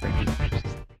buy.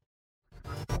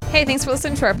 Hey, thanks for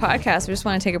listening to our podcast. We just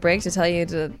want to take a break to tell you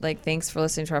thanks for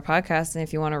listening to our podcast. And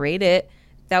if you want to rate it,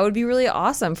 that would be really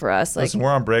awesome for us. Listen,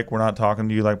 we're on break. We're not talking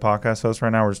to you like podcast hosts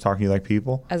right now. We're just talking to you like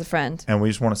people. As a friend. And we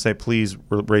just want to say, please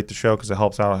rate the show because it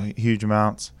helps out huge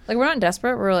amounts. Like, we're not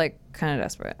desperate. We're like kind of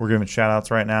desperate. We're giving shout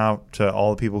outs right now to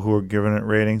all the people who are giving it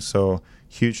ratings. So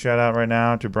huge shout out right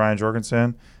now to Brian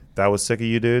Jorgensen. That was sick of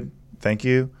you, dude. Thank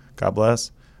you. God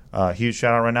bless. Huge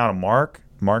shout out right now to Mark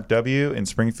W. in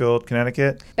Springfield,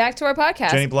 Connecticut. Back to our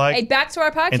podcast. Jenny Blythe. Hey, back to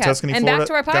our podcast. In Tuscany, and Florida. Back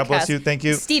to our podcast. God bless you. Thank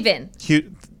you. Steven.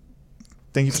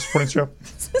 Thank you for supporting the show.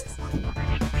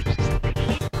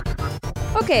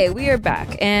 Okay, we are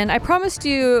back. And I promised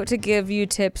you to give you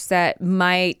tips that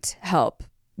might help.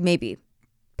 Maybe.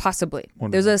 Possibly.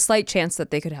 Wonderful. There's a slight chance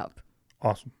that they could help.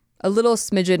 Awesome. A little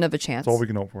smidgen of a chance. That's all we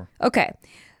can hope for. Okay.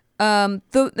 And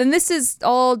this is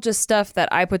all just stuff that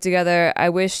I put together. I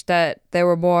wish that there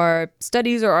were more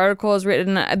studies or articles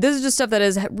written. This is just stuff that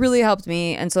has really helped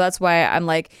me. And so that's why I'm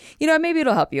like, maybe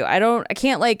it'll help you. I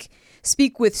can't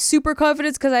speak with super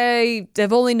confidence because I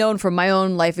have only known from my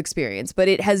own life experience, but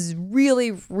it has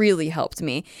really, really helped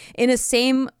me in the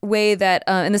same way that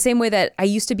I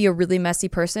used to be a really messy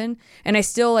person, and I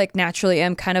still naturally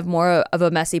am kind of more of a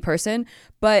messy person,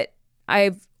 but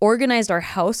I've organized our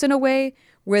house in a way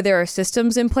where there are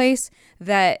systems in place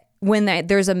that when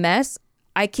there's a mess,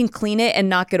 I can clean it and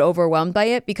not get overwhelmed by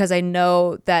it because I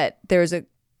know that there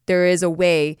is a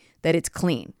way that it's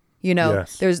clean.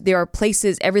 Yes. There are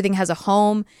places, everything has a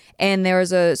home, and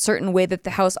there's a certain way that the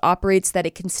house operates that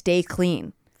it can stay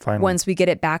clean. Finally. Once we get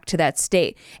it back to that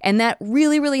state. And that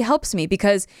really, really helps me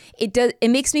because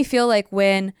it makes me feel like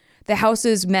when the house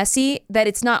is messy, that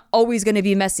it's not always going to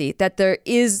be messy, that there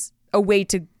is a way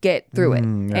to get through it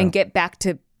and get back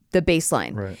to the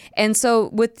baseline. Right. And so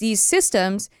with these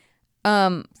systems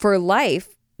for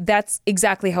life, that's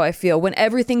exactly how I feel. When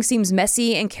everything seems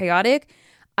messy and chaotic,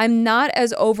 I'm not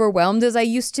as overwhelmed as I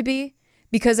used to be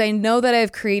because I know that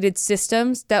I've created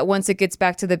systems that once it gets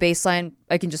back to the baseline,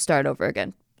 I can just start over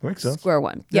again. Makes sense. Square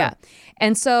one. Yeah.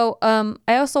 And so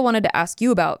I also wanted to ask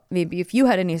you about maybe if you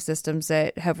had any systems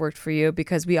that have worked for you,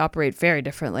 because we operate very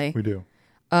differently. We do.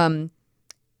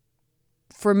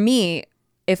 For me,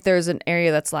 if there's an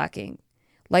area that's lacking,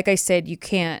 like I said, you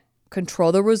can't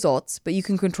control the results, but you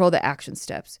can control the action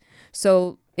steps.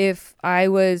 So if I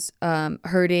was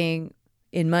hurting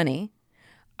in money,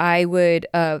 I would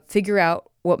figure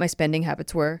out what my spending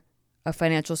habits were, a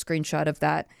financial screenshot of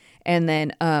that, and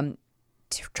then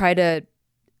try to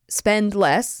spend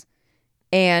less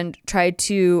and try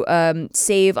to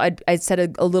save. I'd set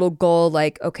a little goal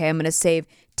like, okay, I'm going to save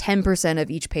 10% of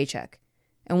each paycheck.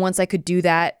 And once I could do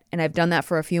that, and I've done that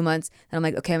for a few months, then I'm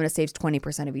like, okay, I'm going to save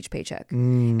 20% of each paycheck.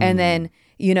 And then,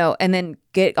 and then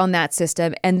get on that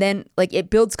system. And then like it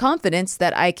builds confidence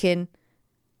that I can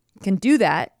do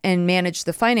that and manage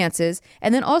the finances.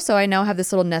 And then also I now have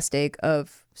this little nest egg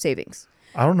of savings.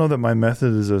 I don't know that my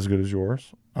method is as good as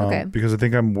yours. Okay. Because I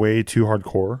think I'm way too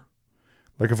hardcore.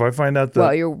 Like if I find out that...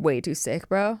 Well, you're way too sick,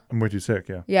 bro. I'm way too sick,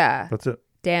 yeah. Yeah. That's it.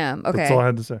 Damn. Okay. That's all I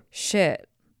had to say. Shit.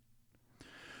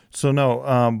 So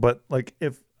no, but like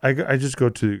if I just go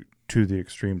to the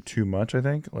extreme too much, I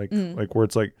think like where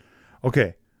it's like,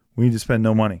 okay, we need to spend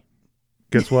no money.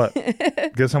 Guess what?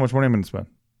 Guess how much money I'm going to spend?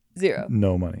 0.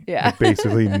 No money. Yeah. Like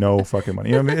basically no fucking money.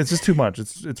 You know what I mean? It's just too much.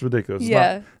 It's ridiculous.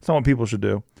 Yeah. It's not what people should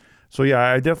do. So yeah,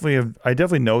 I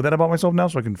definitely know that about myself now,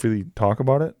 so I can freely talk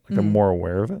about it. Like I'm more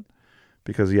aware of it.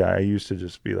 Because yeah, I used to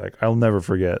just be like, I'll never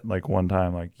forget like one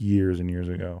time like years and years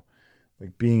ago,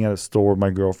 like being at a store with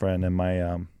my girlfriend and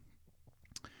my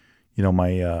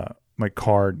my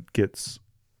card gets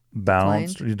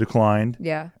bounced or declined.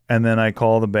 Yeah. And then I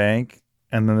call the bank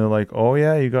and then they're like, oh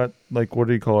yeah, you got like, what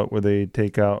do you call it? Where they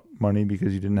take out money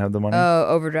because you didn't have the money. Oh,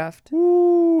 overdraft.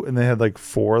 Woo! And they had like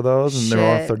 4 of those and they were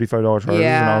all $35 charges.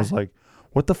 Yeah. And I was like,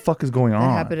 what the fuck is going on?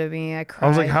 That happened to me. I cried. I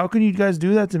was like, how can you guys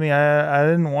do that to me?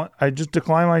 I just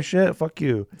declined my shit. Fuck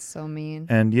you. It's so mean.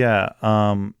 And yeah,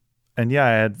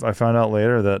 I found out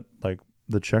later that like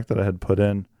the check that I had put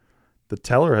in, the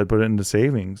teller had put it into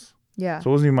savings. Yeah. So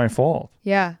it wasn't even my fault.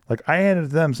 Yeah. Like I handed it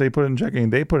to them, say put it in checking,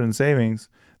 they put it in savings.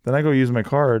 Then I go use my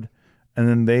card, and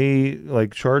then they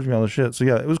like charge me all the shit. So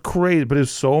yeah, it was crazy, but it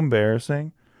was so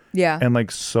embarrassing. Yeah. And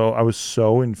like I was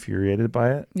so infuriated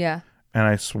by it. Yeah. And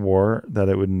I swore that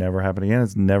it would never happen again.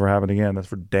 It's never happened again. That's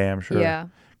for damn sure. Yeah.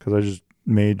 Because I just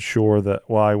made sure that,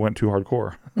 I went too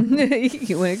hardcore.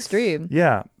 You went extreme.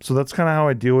 Yeah. So that's kind of how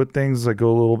I deal with things. I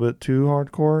go a little bit too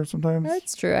hardcore sometimes.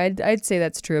 That's true. I'd say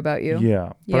that's true about you.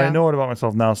 Yeah. But I know it about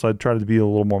myself now, so I try to be a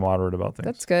little more moderate about things.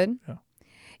 That's good. Yeah.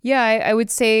 Yeah, I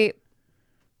would say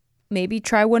maybe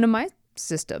try one of my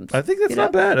systems. I think that's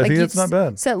not bad. I think that's not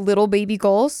bad. Set little baby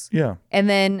goals. Yeah. And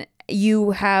then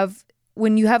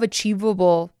when you have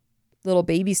achievable little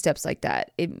baby steps like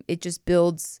that, it just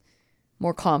builds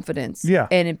more confidence. Yeah.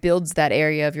 And it builds that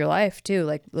area of your life too,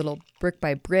 like little brick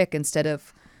by brick instead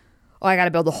of, I got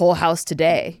to build the whole house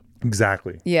today.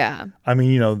 Exactly. Yeah. I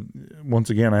mean,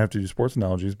 once again, I have to do sports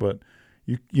analogies, but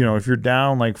you if you're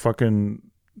down like fucking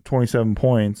 27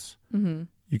 points,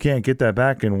 you can't get that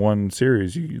back in one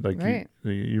series.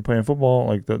 You're playing football,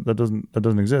 like that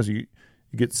doesn't exist. You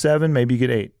get 7, maybe you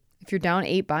get 8. If you're down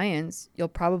 8 buy-ins, you'll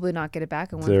probably not get it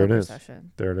back in one poker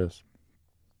session. There it is.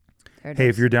 Hey,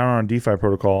 if you're down on a DeFi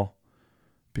protocol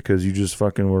because you just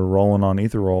fucking were rolling on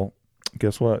Ether roll,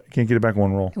 guess what? You can't get it back in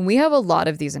one roll. And we have a lot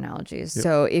of these analogies. Yep.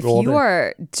 So if you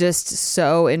are just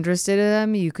so interested in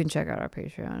them, you can check out our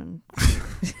Patreon.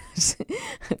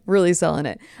 Really selling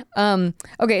it.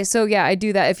 Okay, so yeah, I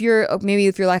do that. If you're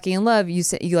lacking in love, you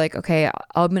like, okay,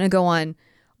 I'm going to go on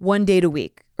 1 date a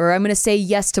week, or I'm going to say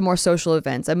yes to more social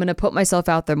events. I'm going to put myself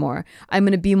out there more. I'm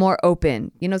going to be more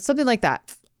open, something like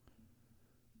that.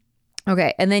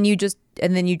 Okay. And then you just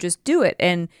do it.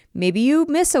 And maybe you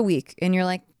miss a week and you're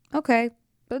like, okay,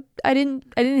 but I didn't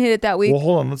hit it that week. Well,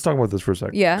 hold on. Let's talk about this for a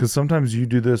second. Yeah. Because sometimes you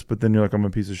do this, but then you're like, I'm a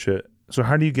piece of shit. So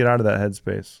how do you get out of that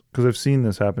headspace? Because I've seen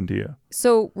this happen to you.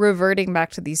 So reverting back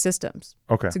to these systems.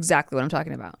 Okay. That's exactly what I'm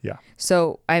talking about. Yeah.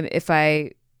 So if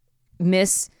I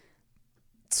miss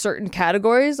certain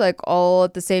categories like all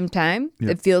at the same time,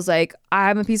 it feels like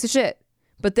I'm a piece of shit.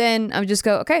 But then I just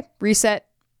go, okay, reset.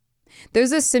 There's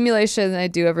this simulation that I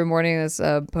do every morning. This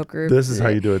poker. This is how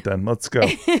you do it. Then let's go.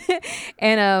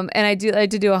 And I like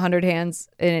to do 100 hands,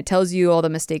 and it tells you all the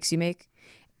mistakes you make.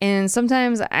 And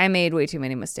sometimes I made way too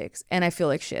many mistakes, and I feel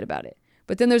like shit about it.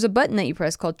 But then there's a button that you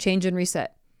press called change and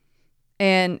reset,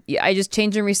 and I just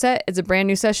change and reset. It's a brand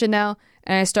new session now,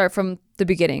 and I start from the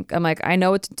beginning. I'm like, I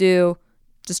know what to do.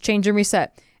 Just change and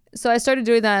reset. So I started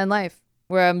doing that in life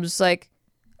where I'm just like,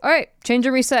 all right, change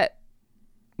and reset.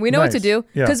 We know what to do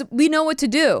because we know what to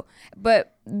do.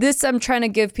 But this I'm trying to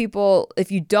give people,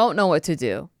 if you don't know what to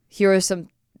do, here's a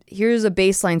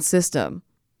baseline system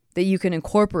that you can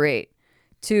incorporate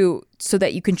so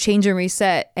that you can change and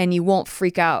reset and you won't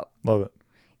freak out. Love it.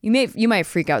 You might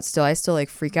freak out still. I still like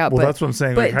freak out. Well, but that's what I'm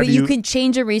saying. But, like, but you can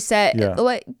change and reset. Yeah.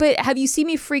 But have you seen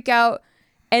me freak out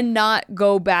and not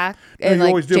go back and you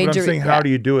always do, change but I'm saying, how do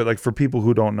you do it? Like for people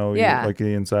who don't know like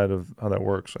the inside of how that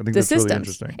works. I think that's really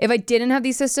interesting. If I didn't have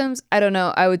these systems, I don't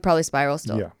know. I would probably spiral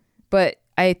still. Yeah. But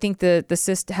I think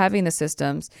having the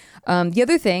systems. The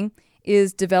other thing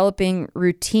is developing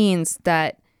routines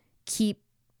that keep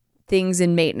things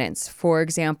in maintenance. For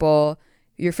example,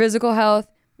 your physical health.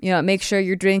 Make sure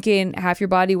you're drinking half your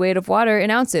body weight of water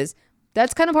in ounces.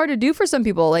 That's kind of hard to do for some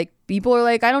people. Like people are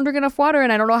like, I don't drink enough water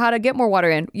and I don't know how to get more water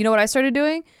in. You know what I started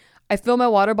doing? I fill my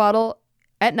water bottle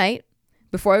at night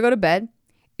before I go to bed.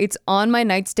 It's on my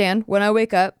nightstand when I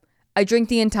wake up. I drink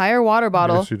the entire water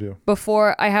bottle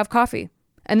before I have coffee.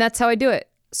 And that's how I do it.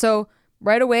 So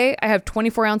right away, I have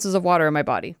 24 ounces of water in my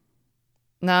body.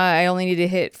 Now I only need to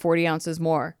hit 40 ounces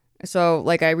more. So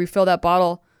like I refill that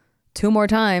bottle 2 more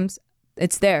times.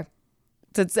 It's there.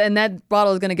 And that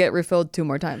bottle is going to get refilled 2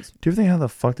 more times. Do you think how the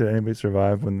fuck did anybody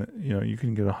survive when you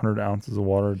can get 100 ounces of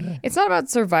water a day? It's not about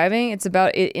surviving. It's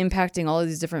about it impacting all of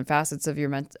these different facets of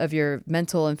your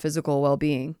mental and physical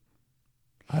well-being.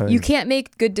 You can't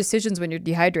make good decisions when you're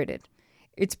dehydrated.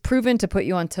 It's proven to put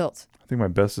you on tilt. I think my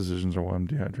best decisions are when I'm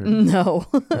dehydrated. No.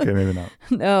 Okay, maybe not.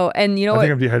 No. And you know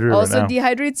what I'm dehydrated also right now.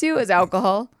 Dehydrates you is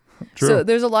alcohol. True. So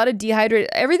there's a lot of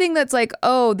everything that's like,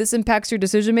 oh, this impacts your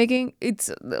decision making. It's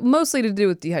mostly to do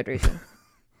with dehydration.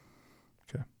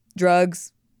 Okay.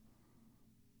 Drugs,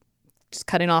 just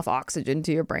cutting off oxygen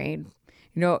to your brain.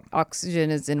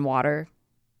 Oxygen is in water.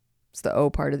 It's the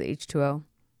O part of the H2O.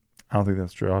 I don't think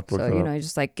that's true. I'll have to look that up.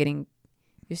 Just like you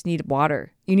just need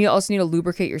water. You also need to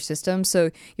lubricate your system. So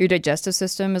your digestive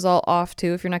system is all off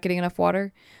too if you're not getting enough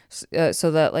water. So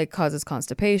that like causes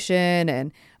constipation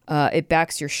and it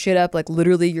backs your shit up. Like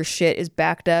literally your shit is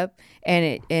backed up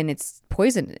and it's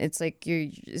poison. It's like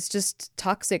it's just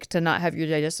toxic to not have your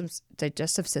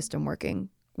digestive system working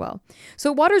well.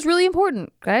 So water is really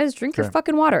important, guys. Drink your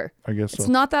fucking water. I guess it's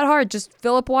not that hard. Just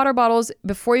fill up water bottles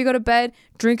before you go to bed.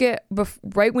 Drink it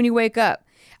right when you wake up.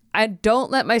 I don't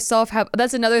let myself have.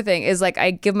 That's another thing is like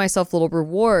I give myself little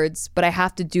rewards, but I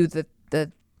have to do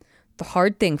the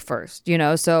hard thing first.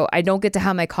 So I don't get to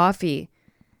have my coffee,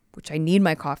 which I need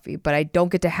my coffee, but I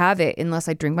don't get to have it unless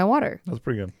I drink my water. That's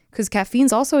pretty good. Because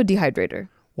caffeine's also a dehydrator.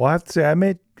 Well, I have to say I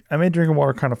made drinking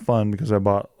water kind of fun because I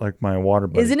bought like my water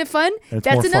buddy. Isn't it fun?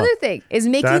 That's another thing is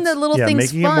making the little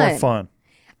things making fun. It more fun.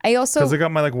 I also because I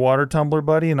got my like water tumbler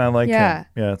buddy and I like him.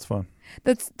 Yeah, it's fun.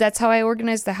 That's how I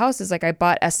organized the house. Is like I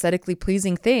bought aesthetically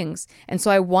pleasing things, and so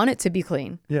I want it to be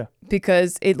clean. Yeah,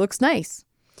 because it looks nice.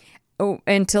 Oh,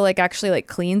 and to like actually like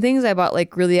clean things, I bought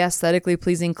like really aesthetically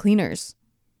pleasing cleaners.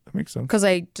 That makes sense. Because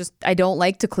I don't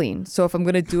like to clean, so if I'm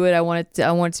gonna do it, I want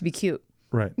it to be cute.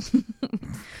 Right.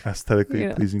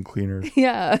 Aesthetically pleasing cleaners.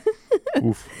 Yeah.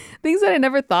 Oof. Things that I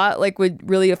never thought like would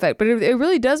really affect, but it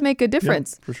really does make a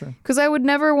difference. Yeah, for sure. Because I would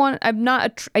never want.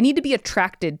 I need to be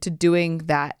attracted to doing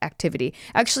that activity.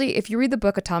 Actually, if you read the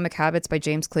book Atomic Habits by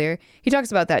James Clear, he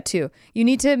talks about that too. You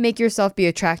need to make yourself be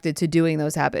attracted to doing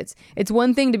those habits. It's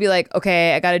one thing to be like,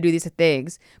 okay, I got to do these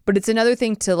things, but it's another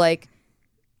thing to like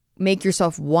make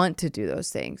yourself want to do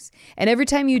those things. And every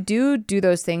time you do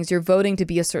those things, you're voting to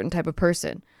be a certain type of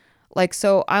person. Like,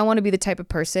 so I want to be the type of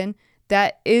person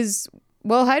that is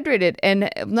well hydrated, and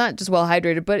not just well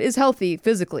hydrated, but is healthy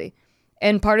physically.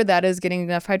 And part of that is getting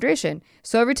enough hydration.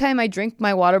 So every time I drink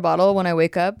my water bottle when I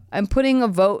wake up, I'm putting a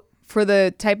vote for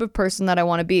the type of person that I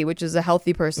want to be, which is a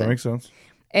healthy person. That makes sense.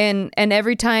 And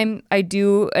every time I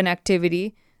do an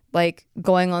activity, like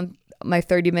going on my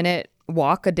 30-minute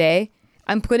walk a day,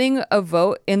 I'm putting a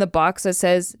vote in the box that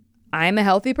says, I'm a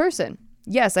healthy person.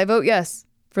 Yes, I vote yes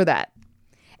for that.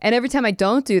 And every time I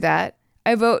don't do that,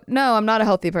 I vote, no, I'm not a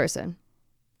healthy person.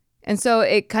 And so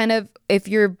it kind of, if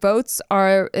your votes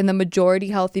are in the majority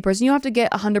healthy person, you don't have to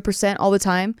get 100% all the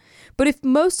time. But if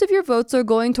most of your votes are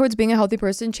going towards being a healthy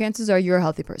person, chances are you're a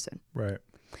healthy person. Right.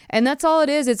 And that's all it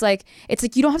is. It's like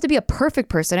you don't have to be a perfect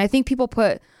person. I think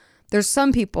there's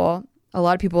some people, a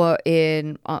lot of people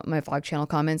in my vlog channel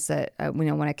comments that,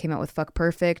 when I came out with Fuck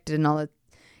Perfect and all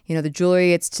the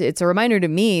jewelry, it's a reminder to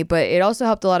me, but it also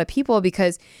helped a lot of people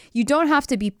because you don't have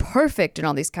to be perfect in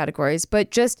all these categories, but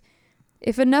just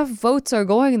if enough votes are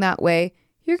going that way,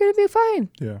 you're going to be fine.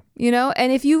 Yeah.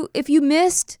 And if you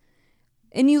missed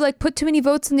and you like put too many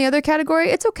votes in the other category,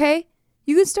 it's okay.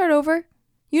 You can start over.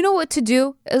 You know what to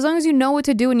do. As long as you know what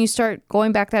to do and you start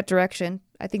going back that direction.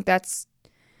 I think that's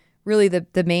really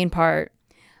the main part.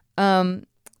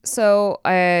 So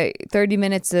 30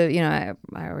 minutes of, I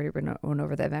already went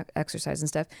over that exercise and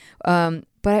stuff. But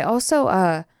I also,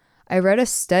 I read a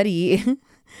study,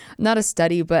 not a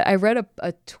study, but I read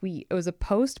a tweet. It was a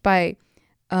post by,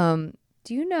 do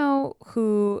you know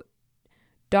who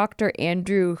Dr.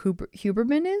 Andrew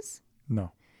Huberman is?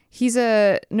 No. He's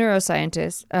a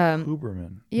neuroscientist.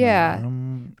 Huberman. Yeah.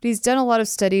 But he's done a lot of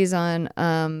studies on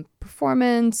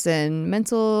performance and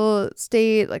mental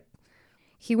state. Like,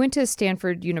 he went to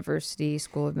Stanford University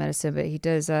School of Medicine, but he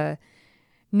does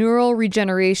neural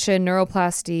regeneration,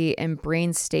 neuroplasty, and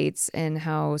brain states, and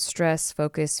how stress,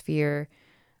 focus, fear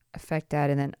affect that,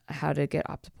 and then how to get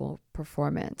optimal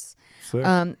performance.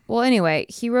 Well, anyway,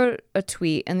 he wrote a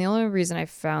tweet, and the only reason I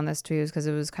found this tweet was because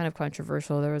it was kind of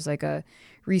controversial. There was like a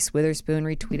Reese Witherspoon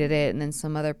retweeted it, and then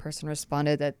some other person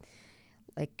responded that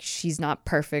like she's not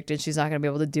perfect and she's not going to be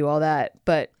able to do all that.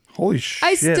 But holy shit,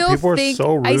 I still people think, are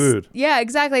so rude. Yeah,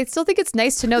 exactly. I still think it's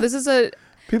nice to know this is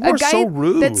people are guy so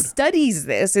rude that studies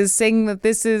this is saying that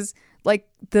this is like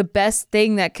the best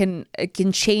thing that can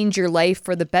change your life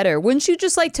for the better. Wouldn't you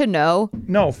just like to know?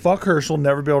 No, fuck her. She'll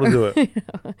never be able to do it.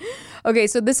 Okay,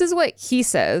 so this is what he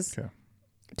says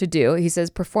to do. He says,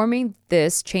 performing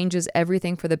this changes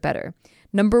everything for the better.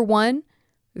 Number 1,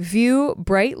 view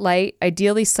bright light,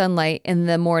 ideally sunlight, in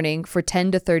the morning for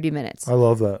 10 to 30 minutes. I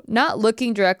love that. Not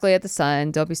looking directly at the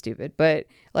sun. Don't be stupid. But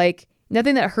like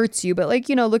nothing that hurts you, but like,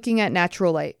 looking at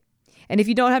natural light. And if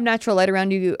you don't have natural light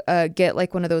around you, get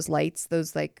like one of those lights,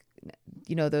 those like,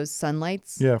 those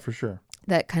sunlights. Yeah, for sure.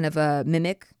 That kind of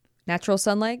mimic natural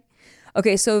sunlight.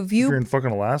 Okay, so If you're in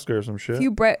fucking Alaska or some shit.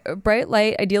 View bright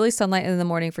light, ideally sunlight in the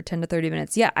morning for 10 to 30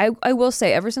 minutes. Yeah, I will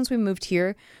say, ever since we moved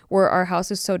here, where our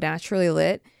house is so naturally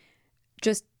lit,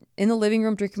 just in the living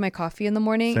room drinking my coffee in the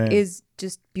morning is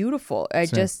just beautiful.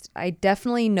 I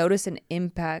definitely notice an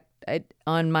impact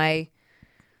on my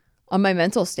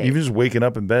mental state. Even just waking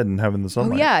up in bed and having the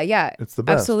sunlight. Oh yeah. It's the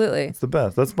best. Absolutely. It's the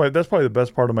best. That's probably the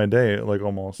best part of my day, like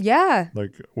almost. Yeah.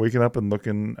 Like waking up and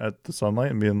looking at the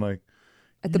sunlight and being like,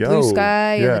 at the blue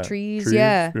sky and the trees.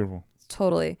 Yeah. It's beautiful.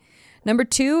 Totally. Number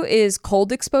 2 is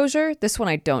cold exposure. This one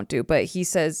I don't do, but he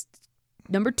says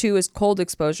number 2 is cold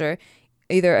exposure.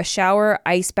 Either a shower,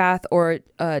 ice bath, or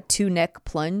a 2-neck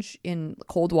plunge in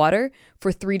cold water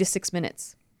for 3 to 6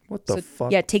 minutes. What the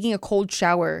fuck? Yeah, taking a cold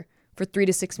shower for 3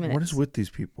 to 6 minutes. What is with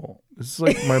these people? This is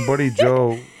like my buddy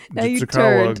Joe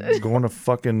Jitsukawa going to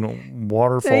fucking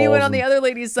waterfalls. So you went on the other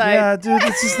lady's side. Yeah, dude.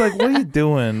 It's just like, what are you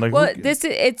doing? Like, well,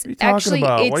 it's actually,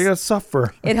 about? Why you gotta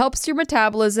suffer? It helps your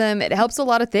metabolism. It helps a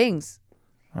lot of things.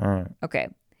 All right. Okay.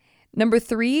 Number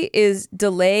 3 is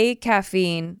delay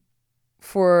caffeine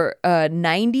for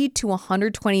 90 to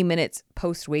 120 minutes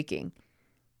post waking.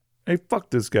 Hey, fuck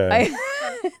this guy.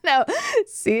 No,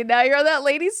 see, now you're on that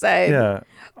lady's side. Yeah,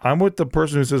 I'm with the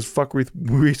person who says fuck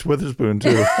Reese Witherspoon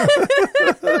too.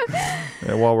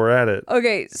 And while we're at it,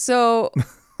 okay. So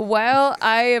while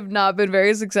I have not been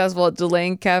very successful at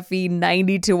delaying caffeine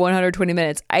 90 to 120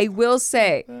 minutes, I will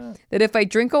say that if I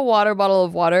drink a water bottle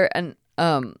of water and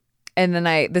then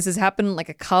this has happened like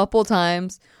a couple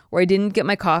times where I didn't get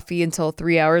my coffee until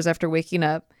 3 hours after waking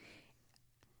up,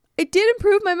 it did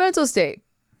improve my mental state.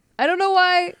 I don't know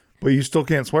why. But you still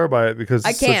can't swear by it because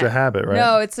it's such a habit, right?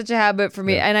 No, it's such a habit for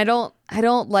me. Yeah. And I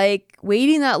don't like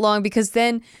waiting that long because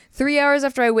then 3 hours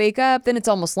after I wake up, then it's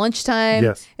almost lunchtime.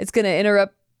 Yes. It's going to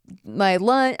interrupt my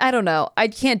lunch. I don't know. I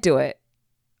can't do it.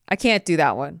 I can't do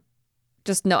that one.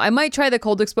 Just no. I might try the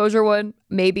cold exposure one,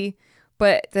 maybe.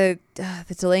 But the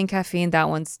delaying caffeine, that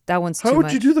one's too much. How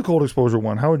would you do the cold exposure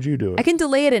one? How would you do it? I can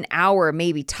delay it an hour,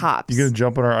 maybe tops. You gonna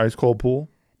jump in our ice cold pool?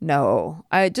 No,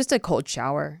 just a cold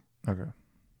shower. Okay.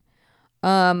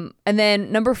 And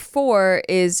then number 4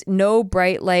 is no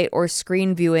bright light or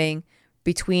screen viewing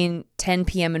between 10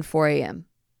 p.m. and 4 a.m.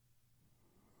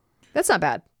 That's not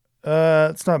bad.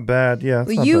 It's not bad. Yeah.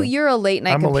 You're a late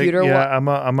night computer. I'm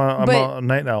a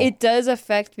night owl. It does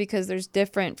affect because there's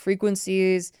different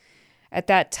frequencies at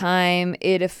that time.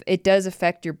 It does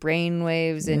affect your brain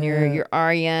waves and your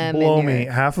REM. Blow me.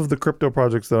 Half of the crypto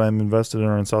projects that I'm invested in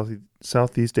are in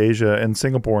Southeast Asia and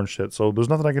Singapore and shit. So there's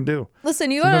nothing I can do. Listen,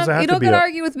 you don't got to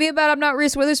argue with me about I'm not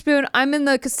Reese Witherspoon. I'm in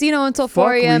the casino until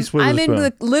 4 a.m. I'm in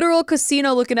the literal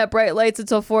casino looking at bright lights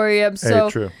until 4 a.m. So,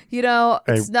 true.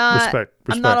 It's not. Respect.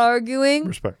 I'm not arguing.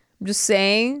 Respect. I'm just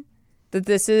saying that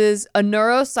this is a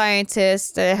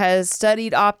neuroscientist that has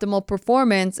studied optimal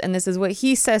performance, and this is what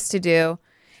he says to do.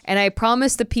 and I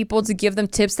promise the people to give them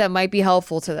tips that might be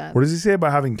helpful to them. What does he say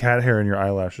about having cat hair in your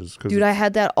eyelashes? Dude, I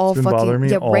had that all been bothering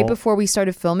fucking me right before we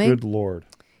started filming. Good Lord.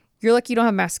 You're lucky you don't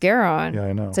have mascara on. Yeah,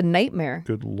 I know. It's a nightmare.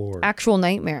 Good Lord. Actual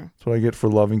nightmare. That's what I get for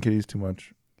loving kitties too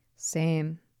much.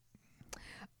 Same.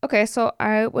 Okay, so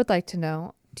I would like to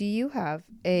know, do you have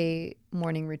a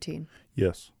morning routine?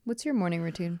 Yes. What's your morning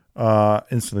routine?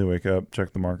 Instantly wake up,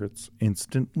 check the markets.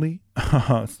 Instantly.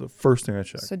 It's the first thing I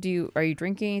check. So are you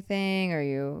drinking anything? Are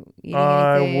you eating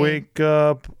I anything? wake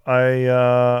up,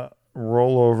 I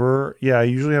roll over. Yeah, I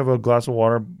usually have a glass of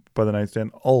water by the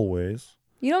nightstand, always.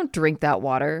 You don't drink that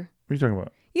water. What are you talking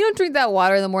about? You don't drink that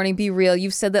water in the morning. Be real.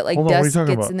 You've said that Hold on, what are you dust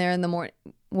talking gets about? in there in the morning.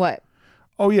 What?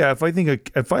 Oh yeah,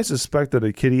 if I suspect that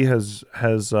a kitty has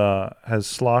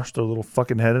sloshed a little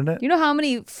fucking head in it. You know how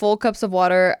many full cups of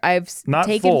water I've Not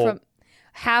taken full. from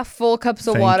half full cups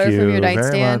of Thank water from you your very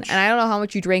nightstand, much. and I don't know how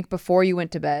much you drank before you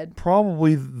went to bed.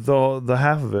 Probably the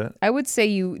half of it. I would say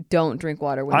you don't drink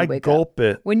water when I you wake gulp up.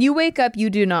 it. When you wake up, you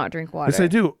do not drink water. Yes, I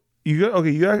do.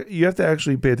 You have to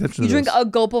actually pay attention You to drink this. a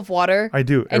gulp of water. I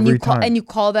do and every you call, time. and you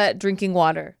call that drinking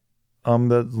water. That's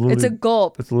literally, It's a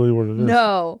gulp. That's literally what it is.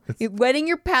 No, wetting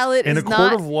your palate In is a not.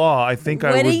 court of law, I think I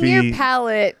would wetting be. your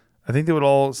palate. I think they would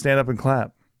all stand up and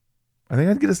clap. I think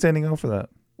I'd get a standing O for that.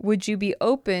 Would you be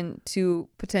open to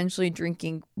potentially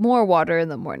drinking more water in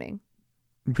the morning?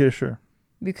 Yeah, sure.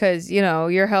 Because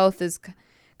your health is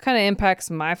kind of impacts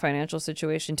my financial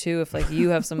situation too. If you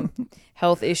have some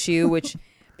health issue, which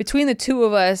between the two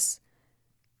of us,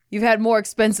 you've had more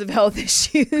expensive health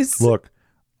issues. Look,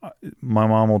 my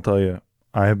mom will tell you,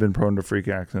 I have been prone to freak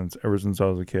accidents ever since I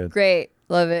was a kid. Great,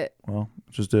 love it. Well,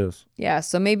 it just is. Yeah,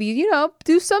 so maybe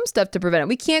do some stuff to prevent it.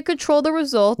 We can't control the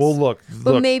results. Well, look,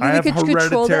 maybe I we have could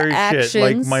control the hereditary shit, like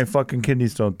actions. my fucking kidney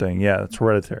stone thing. Yeah, that's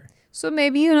hereditary. So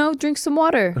maybe drink some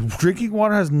water. Drinking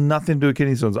water has nothing to do with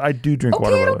kidney stones. I do drink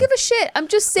water. Okay, I by don't the way. give a shit. I'm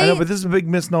just saying. I know, but this is a big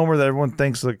misnomer that everyone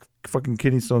thinks like fucking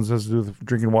kidney stones has to do with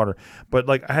drinking water. But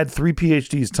I had 3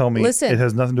 PhDs tell me Listen, it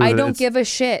has nothing to do with I it. don't It's- give a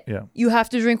shit. Yeah. You have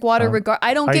to drink water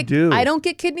I don't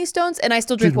get kidney stones and I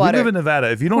still drink Dude, water. we live in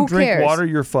Nevada. If you don't Who drink cares? water,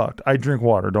 you're fucked. I drink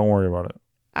water. Don't worry about it.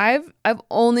 I've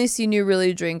only seen you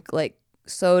really drink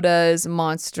sodas,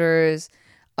 Monsters,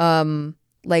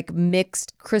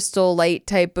 mixed Crystal Light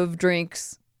type of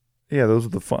drinks. Yeah, those are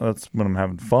the fun. That's when I'm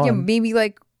having fun. Yeah, maybe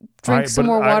drink some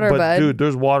more water, but bud. dude,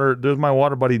 there's water. There's my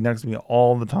water buddy next to me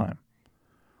all the time.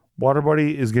 Water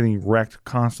buddy is getting wrecked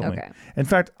constantly. Okay. In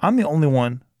fact, I'm the only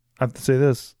one. I have to say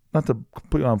this, not to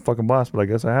put you on fucking blast, but I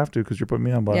guess I have to because you're putting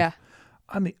me on blast. Yeah.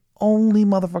 I'm the only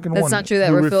motherfucking one. That's not true. That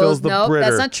who refills. the No, Brita.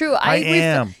 that's not true. I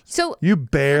am. So You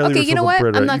barely. Okay, you know refill the what?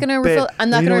 Brita. I'm not You gonna refill- I'm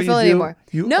not And you gonna know refill what it you do? anymore.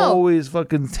 You No. always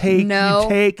fucking take. No. You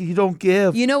take. You don't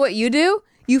give. you know what you do?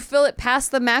 You fill it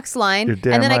past the max line, You're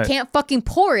damn and then I right. can't fucking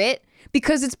pour it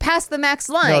because it's past the max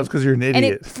line. No, it's because you're an and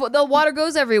idiot. the water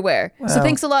goes everywhere. So Well,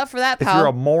 thanks a lot for that, If pal. you're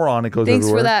a moron, it goes Thanks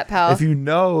for everywhere. that, pal. If you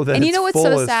know that And you it's know what's full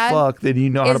so as sad fuck, then you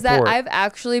know how to is that pour it. I've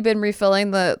actually been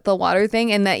refilling the water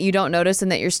thing, and that you don't notice,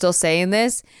 and that you're still saying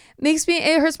this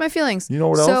it hurts my feelings. You know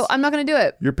what So else? I'm not gonna do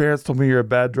it. Your parents told me you're a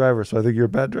bad driver, so I think you're a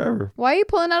bad driver. Why are you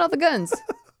pulling out all the guns?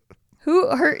 Who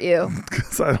hurt you?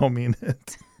 Because I don't mean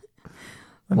it.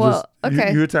 Well,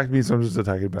 okay. You attacked me, so I'm just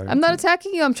attacking back. I'm not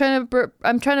attacking you. I'm trying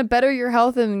to better your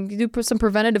health and do some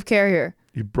preventative care here.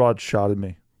 You broad shot at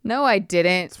me. No, I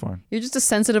didn't. It's fine. You're just a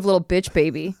sensitive little bitch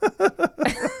baby.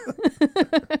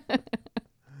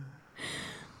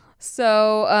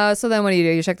 So then what do?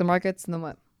 You check the markets and then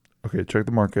what? Okay, check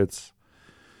the markets.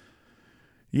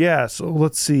 Yeah, so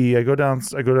let's see. I go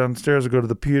downstairs. I go to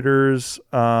the pewters.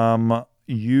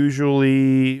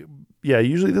 Usually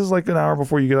this is like an hour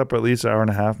before you get up, or at least an hour and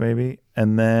a half maybe,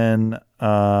 and then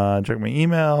check my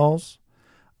emails.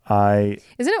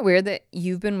 Isn't it weird that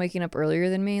you've been waking up earlier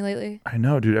than me lately? I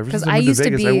know, dude. Ever since 'Cause I I moved used to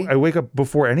to Vegas, be- I wake up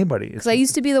before anybody. Because I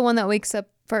used to be the one that wakes up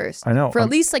first. I know. For at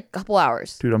least a couple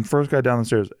hours. Dude, I'm first guy down the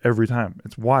stairs every time.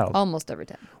 It's wild. Almost every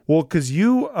time. Well, because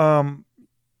you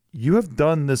have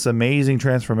done this amazing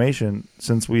transformation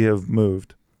since we have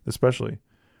moved, especially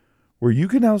where you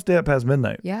can now stay up past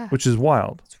midnight. Yeah. Which is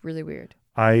wild. It's really weird.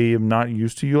 I am not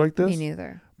used to you like this. Me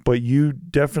neither. But you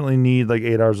definitely need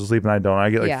 8 hours of sleep, and I don't.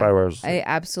 I get 5 hours of sleep. I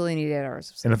absolutely need 8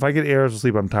 hours of sleep. And if I get 8 hours of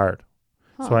sleep, I'm tired.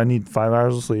 So I need 5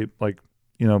 hours of sleep,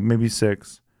 maybe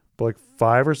 6. But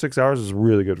 5 or 6 hours is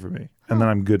really good for me. And then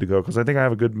I'm good to go because I think I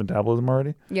have a good metabolism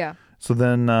already. Yeah. So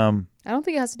then, I don't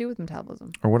think it has to do with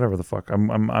metabolism. or whatever the fuck, I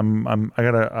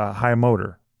got a high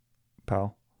motor,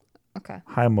 pal. Okay.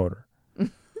 High motor.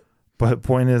 But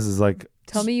point is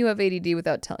Tell me you have ADD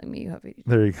without telling me you have ADD.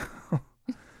 there you go.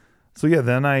 So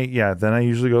then I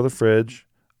usually go to the fridge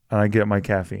and I get my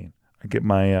caffeine. I get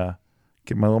my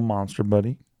little Monster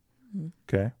buddy.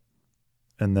 Okay.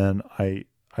 And then I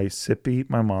sip-eat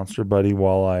my Monster Buddy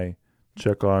while I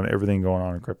check on everything going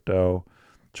on in crypto,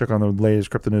 check on the latest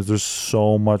crypto news. There's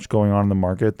so much going on in the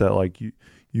market that like you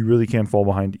really can't fall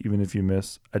behind even if you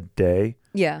miss a day.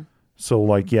 Yeah. So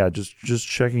like, yeah, just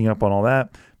checking up on all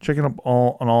that, checking up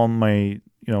on all my,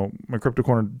 my Crypto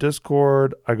Corner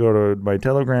Discord. I go to my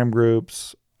Telegram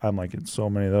groups. I'm like in so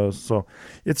many of those. So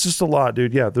it's just a lot,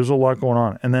 dude. Yeah, there's a lot going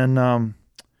on. And then,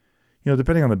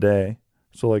 depending on the day.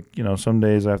 So like, some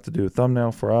days I have to do a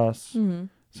thumbnail for us. Mm-hmm.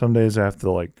 Some days I have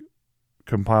to like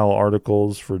compile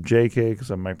articles for JK because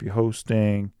I might be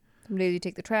hosting. Some days you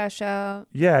take the trash out.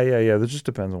 Yeah. That just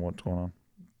depends on what's going on.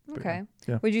 Okay.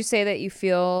 Yeah. Would you say that you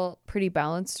feel pretty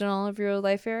balanced in all of your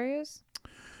life areas?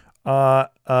 I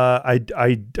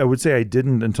would say I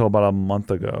didn't until about a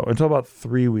month ago, until about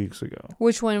 3 weeks ago.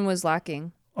 Which one was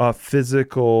lacking? Doing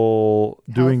physical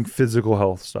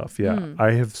health stuff. Yeah.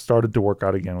 I have started to work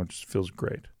out again, which feels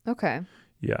great. Okay.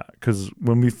 Yeah. Because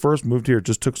when we first moved here, it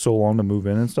just took so long to move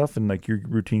in and stuff. And like your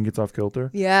routine gets off kilter.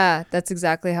 Yeah. That's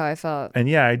exactly how I felt. And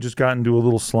yeah, I just got into a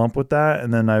little slump with that.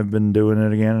 And then I've been doing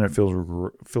it again and it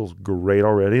feels great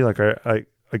already. Like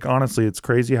like honestly, it's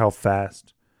crazy how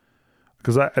fast.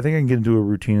 Because I think I can get into a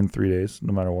routine in 3 days,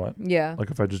 no matter what. Yeah. Like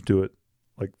if I just do it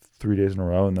like 3 days in a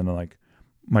row and then like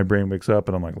my brain wakes up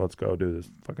and I'm like, let's go do this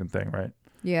fucking thing, right?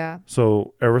 Yeah.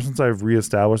 So ever since I've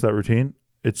reestablished that routine,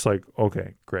 it's like,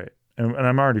 okay, great. And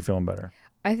I'm already feeling better.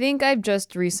 I think I've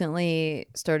just recently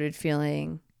started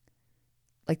feeling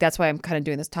like that's why I'm kind of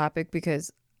doing this topic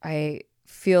because I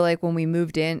feel like when we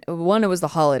moved in, one, it was the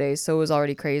holidays, so it was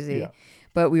already crazy. Yeah.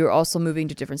 But we were also moving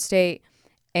to a different state.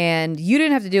 And you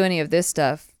didn't have to do any of this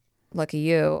stuff, lucky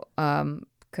you,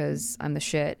 because I'm the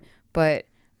shit. But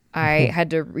I had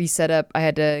to reset up. I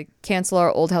had to cancel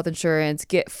our old health insurance,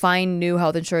 find new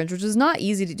health insurance, which is not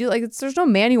easy to do. Like there's no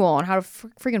manual on how to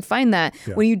freaking find that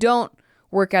when you don't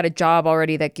work at a job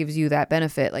already that gives you that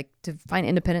benefit. Like to find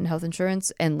independent health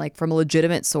insurance and like from a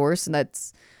legitimate source, and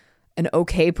that's an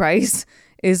okay price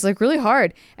is like really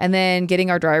hard. And then getting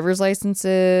our driver's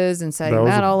licenses and setting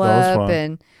that all up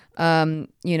and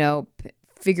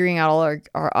figuring out all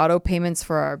our auto payments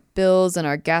for our bills and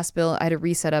our gas bill. I had to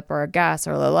reset up our gas,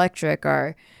 our electric,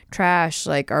 our trash,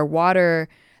 like our water.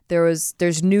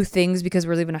 There's new things because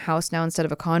we're leaving a house now instead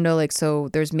of a condo. Like, so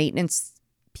there's maintenance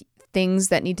things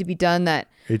that need to be done, that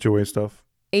HOA stuff,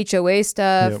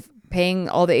 yep. Paying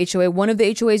all the HOA. One of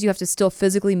the HOAs, you have to still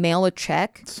physically mail a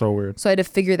check. It's so weird. So I had to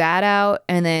figure that out.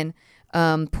 And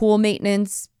then pool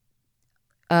maintenance,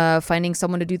 finding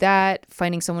someone to do that,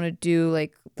 finding someone to do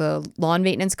like the lawn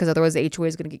maintenance, because otherwise the HOA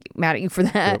is going to get mad at you for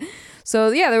that. Yep. So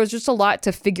yeah, there was just a lot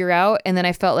to figure out. And then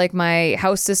I felt like my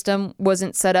house system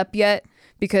wasn't set up yet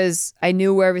because I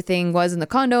knew where everything was in the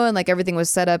condo and like everything was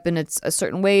set up in a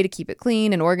certain way to keep it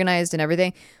clean and organized and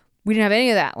everything. We didn't have any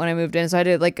of that when I moved in, so I had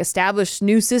to like establish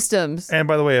new systems. And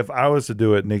by the way, if I was to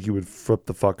do it, Nikki would flip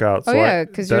the fuck out. Oh yeah,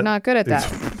 because you're not good at that.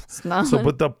 It's not. So,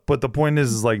 but the point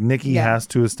is like Nikki has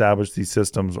to establish these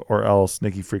systems, or else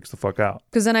Nikki freaks the fuck out.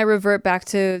 Because then I revert back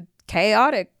to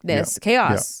chaos.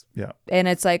 Yeah. And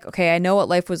it's like, okay, I know what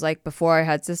life was like before I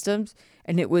had systems,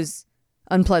 and it was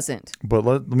unpleasant. But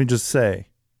let me just say,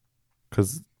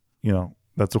 because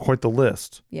that's quite the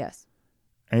list. Yes.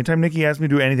 Anytime Nikki asks me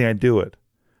to do anything, I do it.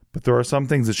 But there are some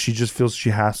things that she just feels she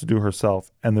has to do herself,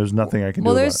 and there's nothing I can do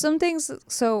about it. Well, there's some things,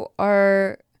 so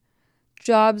our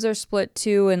jobs are split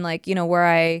too, and like, where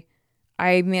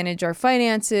I manage our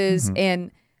finances,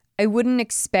 and I wouldn't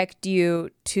expect you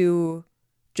to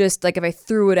just, like, if I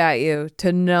threw it at you,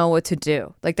 to know what to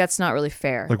do. Like, that's not really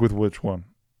fair. Like with which one?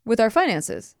 With our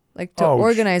finances. Like, to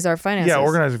organize our finances. Yeah,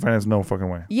 organizing finance, no fucking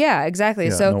way. Yeah, exactly.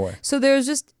 Yeah, so, no way. So there's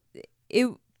just...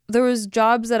 There was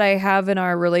jobs that I have in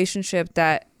our relationship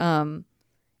that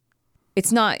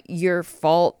it's not your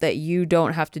fault that you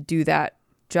don't have to do that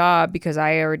job, because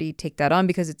I already take that on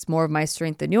because it's more of my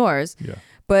strength than yours. Yeah.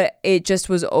 But it just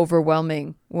was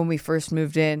overwhelming when we first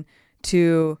moved in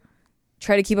to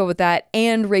try to keep up with that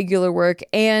and regular work.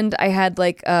 And I had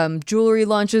like jewelry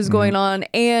launches going on,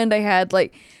 and I had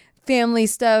like family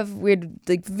stuff. We had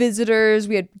like visitors,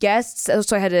 we had guests.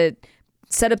 So I had to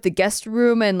set up the guest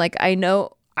room, and like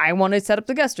I want to set up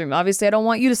the guest room. Obviously, I don't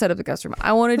want you to set up the guest room.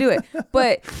 I want to do it.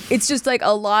 But it's just like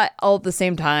a lot all at the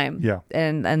same time. Yeah.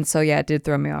 And so, yeah, it did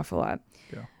throw me off a lot.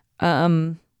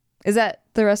 Yeah. Is that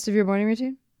the rest of your morning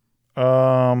routine?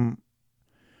 So,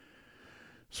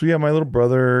 yeah, my little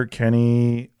brother,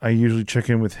 Kenny, I usually check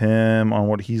in with him on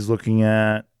what he's looking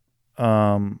at.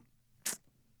 And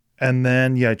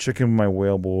then, yeah, I check in with my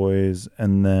whale boys.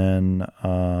 And then...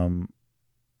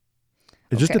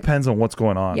 It just depends on what's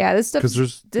going on. Yeah, this stuff.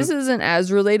 Because This isn't as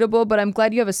relatable, but I'm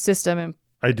glad you have a system. And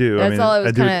I do. that's all I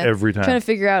was do it every time. trying to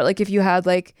figure out. Like if you had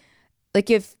like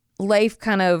if life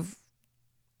kind of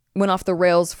went off the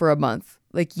rails for a month,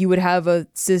 like you would have a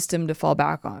system to fall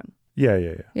back on.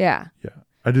 Yeah. Yeah.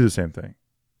 I do the same thing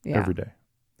every day.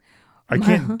 I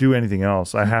can't do anything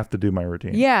else. I have to do my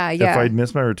routine. Yeah. If I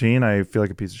miss my routine, I feel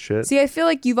like a piece of shit. See, I feel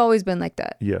like you've always been like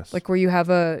that. Yes. Like where you have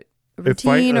a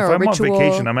routine or a ritual. If I'm on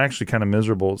vacation, I'm actually kind of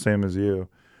miserable, same as you,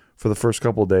 for the first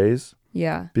couple of days.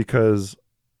 Yeah. Because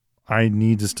I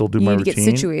need to still do my routine. You need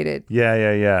to get situated.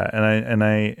 Yeah.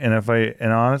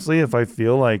 And honestly, if I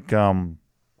feel like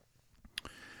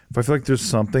there's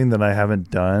something that I haven't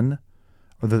done,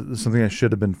 or there's something I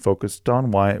should have been focused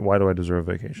on, why do I deserve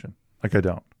a vacation? Like I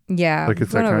don't. Yeah, like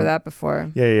we've went over that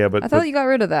before. Yeah, but I thought you got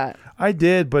rid of that. I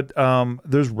did, but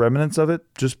there's remnants of it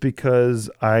just because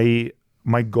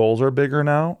my goals are bigger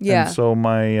now. Yeah. And so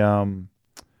my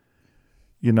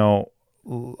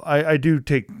I do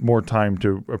take more time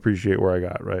to appreciate where I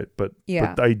got, right? But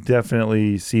I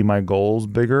definitely see my goals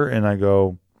bigger and I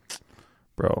go,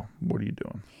 bro, what are you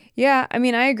doing? Yeah, I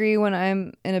mean, I agree when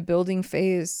I'm in a building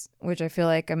phase, which I feel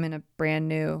like I'm in a brand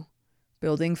new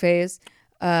building phase.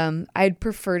 I'd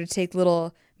prefer to take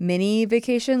little mini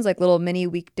vacations, like little mini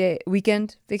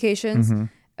weekend vacations,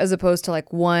 as opposed to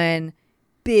like one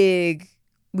big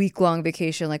week-long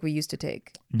vacation like we used to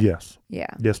take. Yes. Yeah.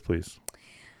 Yes, please.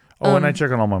 Oh, and I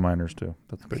check on all my minors too.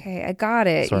 That's big. Okay, I got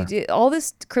it. Sorry. All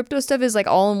this crypto stuff is like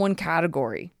all in one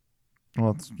category.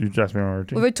 Well, you just asked me my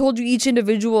routine. If I told you each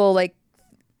individual like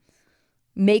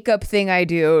makeup thing I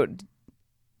do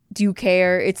you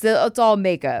care? It's all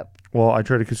makeup. Well, I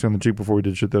tried to kiss you on the cheek before we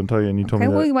did shit, then tell you, and you told me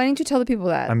that. Well, why didn't you tell the people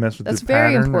that? I messed with That's the very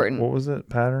pattern. important. What was it?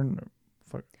 Pattern?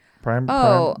 Prime?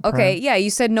 Okay. Yeah, you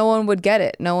said no one would get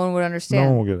it. No one would understand. No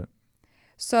one will get it.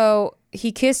 So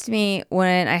he kissed me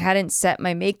when I hadn't set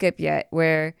my makeup yet,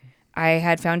 where I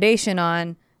had foundation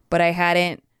on, but I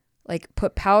hadn't like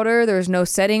put powder. There was no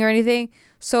setting or anything.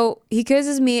 So he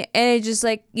kisses me and it just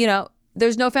like,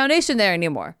 there's no foundation there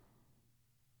anymore.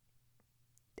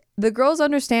 The girls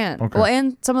understand. Okay. Well,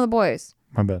 and some of the boys.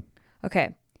 My bad.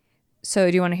 Okay. So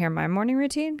do you want to hear my morning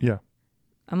routine? Yeah.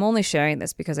 I'm only sharing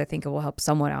this because I think it will help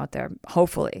someone out there,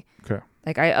 hopefully. Okay.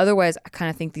 Like otherwise I kind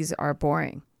of think these are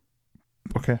boring.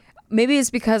 Okay. Maybe it's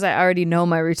because I already know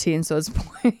my routine, so it's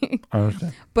boring. I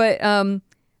understand. But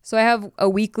so I have a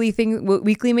weekly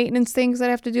maintenance things that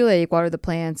I have to do, like water the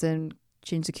plants and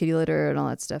change the kitty litter and all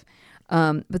that stuff.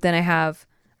 But then I have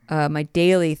my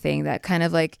daily thing that kind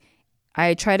of like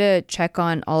I try to check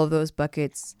on all of those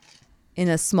buckets in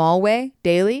a small way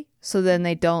daily, so then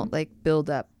they don't like build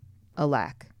up a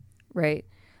lack, right?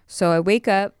 So I wake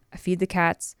up, I feed the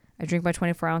cats, I drink my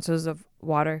 24 ounces of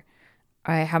water,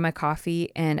 I have my coffee,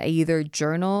 and I either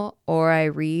journal or I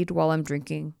read while I'm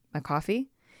drinking my coffee.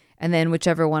 And then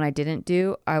whichever one I didn't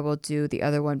do, I will do the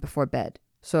other one before bed.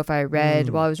 So if I read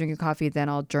while I was drinking coffee, then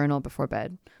I'll journal before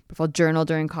bed. If I'll journal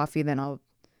during coffee, then I'll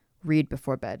read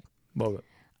before bed. Love it.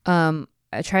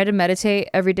 I try to meditate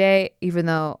every day, even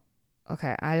though,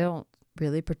 I don't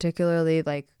really particularly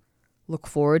like look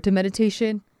forward to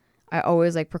meditation. I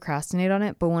always like procrastinate on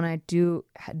it. But when I do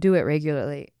it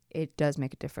regularly, it does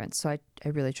make a difference. So I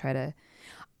really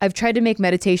I've tried to make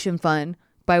meditation fun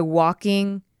by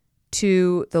walking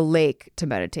to the lake to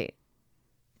meditate.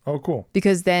 Oh, cool.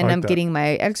 Because then like I'm that. getting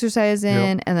my exercise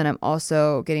in, and then I'm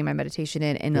also getting my meditation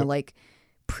in a like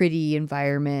pretty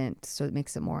environment. So it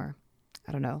makes it more,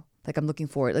 I don't know, like I'm looking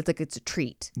forward. It's like it's a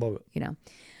treat. Love it.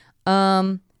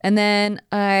 And then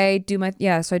I do my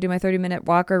 30-minute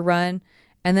walk or run,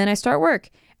 and then I start work.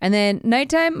 And then my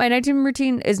nighttime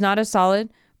routine is not as solid,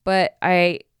 but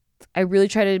I really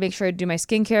try to make sure I do my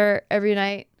skincare every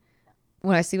night.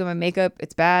 When I sleep with my makeup,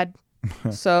 it's bad.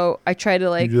 So I try to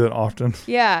like... You do that often?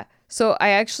 Yeah. So I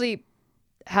actually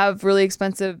have really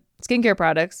expensive skincare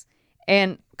products,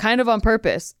 and kind of on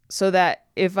purpose, so that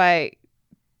if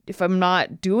I'm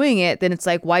not doing it, then it's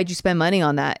like, why'd you spend money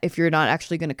on that if you're not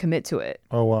actually going to commit to it?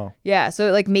 Oh, wow. Yeah. So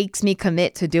it like makes me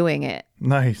commit to doing it.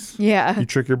 Nice. Yeah. You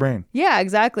trick your brain. Yeah,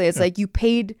 exactly. It's like you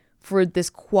paid for this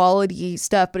quality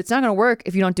stuff, but it's not going to work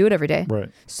if you don't do it every day. Right.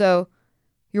 So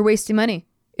you're wasting money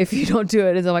if you don't do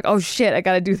it. And I'm like, oh shit, I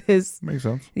got to do this. Makes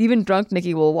sense. Even drunk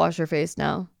Nikki will wash her face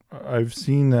now. I've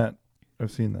seen that.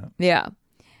 Yeah.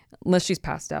 Unless she's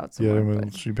passed out somewhere,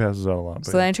 She passes out a lot.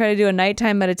 So then I try to do a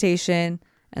nighttime meditation,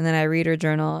 and then I read or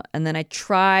journal, and then I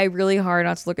try really hard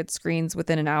not to look at screens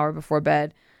within an hour before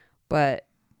bed. But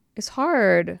it's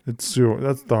hard. That's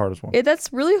the hardest one.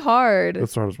 That's really hard.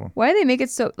 That's the hardest one. Why do they make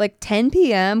it so, like 10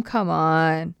 p.m.? Come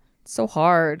on. It's so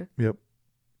hard. Yep.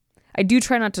 I do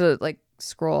try not to like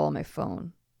scroll on my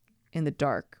phone in the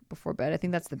dark before bed. I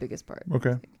think that's the biggest part.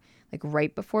 Okay. Like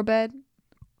right before bed,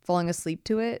 falling asleep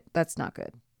to it, that's not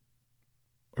good.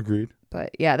 Agreed.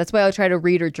 But yeah, that's why I try to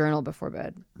read or journal before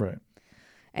bed. Right.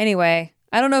 Anyway,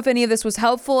 I don't know if any of this was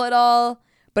helpful at all,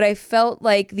 but I felt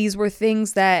like these were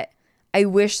things that I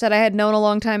wish that I had known a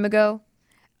long time ago.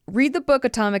 Read the book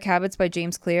Atomic Habits by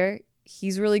James Clear.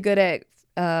 He's really good at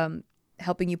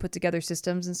helping you put together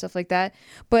systems and stuff like that.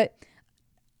 But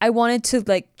I wanted to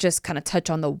like just kind of touch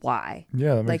on the why.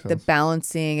 Yeah, that makes like sense. the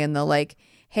balancing and the like,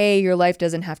 hey, your life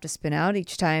doesn't have to spin out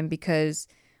each time because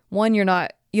one, you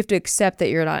have to accept that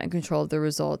you're not in control of the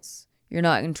results. You're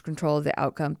not in control of the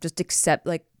outcome. Just accept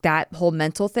like that whole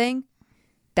mental thing.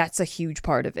 That's a huge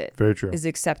part of it. Very true. Is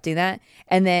accepting that.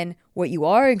 And then what you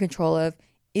are in control of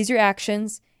is your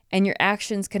actions, and your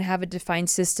actions can have a defined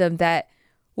system that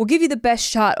will give you the best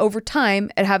shot over time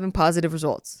at having positive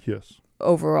results Yes.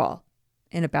 overall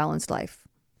in a balanced life.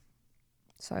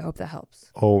 So I hope that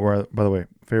helps. Oh, right. By the way,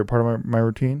 favorite part of my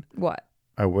routine? What?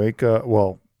 I wake up.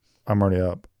 Well, I'm already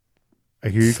up. I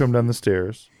hear you come down the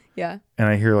stairs, Yeah. and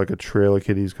I hear like a trail of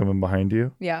kitties coming behind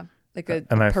you. Yeah. Like a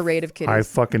And parade of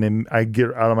kitties. I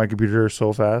get out of my computer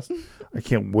so fast. I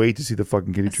can't wait to see the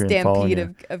fucking kitty train following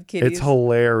stampede you. of kitties. It's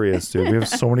hilarious, dude. We have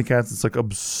so many cats. It's like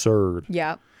absurd.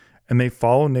 Yeah. And they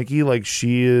follow Nikki like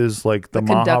she is like the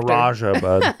conductor. Maharaja,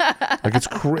 bud. Like it's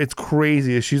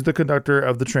crazy. She's the conductor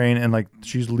of the train, and like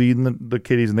she's leading the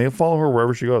kitties, and they follow her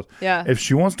wherever she goes. Yeah. If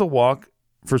she wants to walk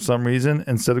for some reason,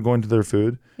 instead of going to their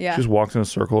food, Yeah. she just walks in a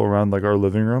circle around like our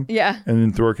living room. Yeah. And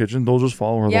then through our kitchen, they'll just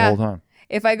follow her the Yeah. whole time.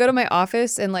 If I go to my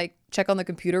office and like check on the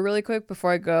computer really quick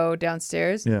before I go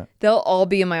downstairs, Yeah. they'll all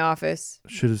be in my office.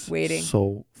 Shit is Waiting.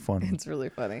 so funny. It's really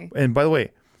funny. And by the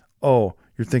way, you're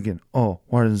thinking,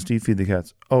 why doesn't Steve feed the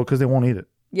cats? Oh, because they won't eat it.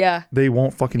 Yeah. They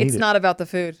won't fucking eat It's it. not about the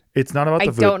food. It's not about I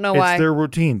the food. don't know why. It's their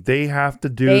routine. They have to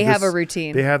do They this. have a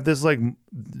routine. They have this like,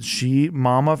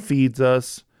 mama feeds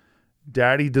us.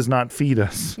 Daddy does not feed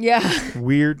us. Yeah.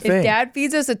 Weird thing. If dad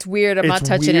feeds us, it's weird. I'm not It's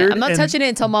touching weird, it. I'm not and- touching it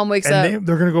until mom wakes up. and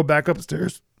they're gonna go back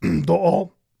upstairs.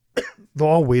 they'll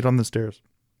all wait on the stairs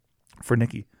for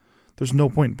Nikki. There's no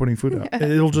point in putting food out.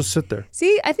 It'll just sit there.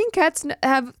 See, I think cats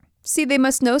they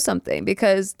must know something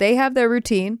because they have their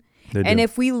routine. They And do.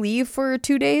 if we leave for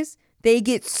 2 days, they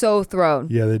get so thrown.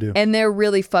 Yeah, they do. And they're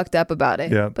really fucked up about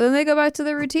it. Yeah. But then they go back to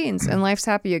their routines and life's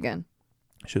happy again.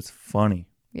 Shit's funny.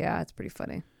 Yeah, it's pretty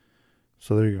funny.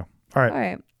 So there you go. All right. All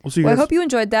right. We'll see you Well, I guys. hope you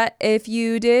enjoyed that. If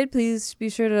you did, please be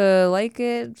sure to like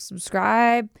it,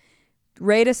 subscribe,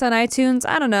 rate us on iTunes.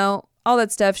 I don't know, all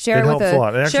that stuff. Share It it with helps a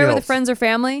lot. It actually share it with helps. friends or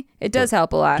family. It does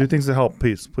help a lot. Do things that help.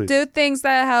 Please. Do things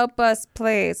that help us,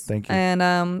 please. Thank you. And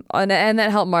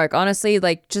that help Mark. Honestly,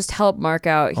 like just help Mark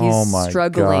out. He's Oh my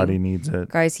struggling. God, he needs it.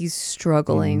 Guys, he's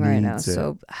struggling right now. needs it.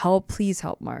 So please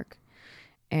help Mark.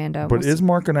 And But is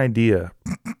Mark an idea?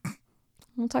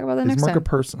 we'll talk about that Is next Mark time. a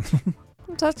person?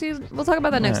 We'll talk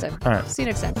about that next All right. time. All right. See you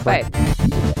next time.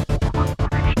 Bye.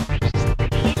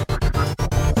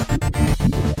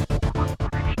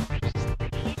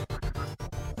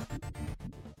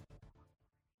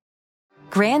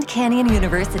 Grand Canyon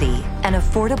University, an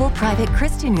affordable private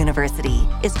Christian university,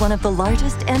 is one of the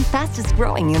largest and fastest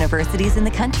growing universities in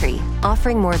the country,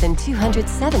 offering more than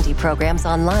 270 programs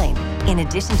online. In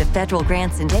addition to federal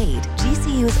grants and aid,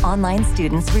 GCU's online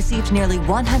students received nearly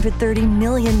 $130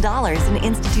 million in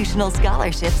institutional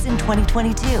scholarships in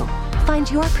 2022.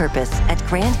 Find your purpose at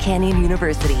Grand Canyon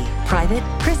University. Private,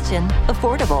 Christian,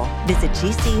 affordable. Visit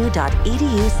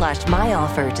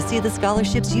gcu.edu/myoffer to see the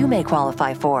scholarships you may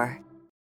qualify for.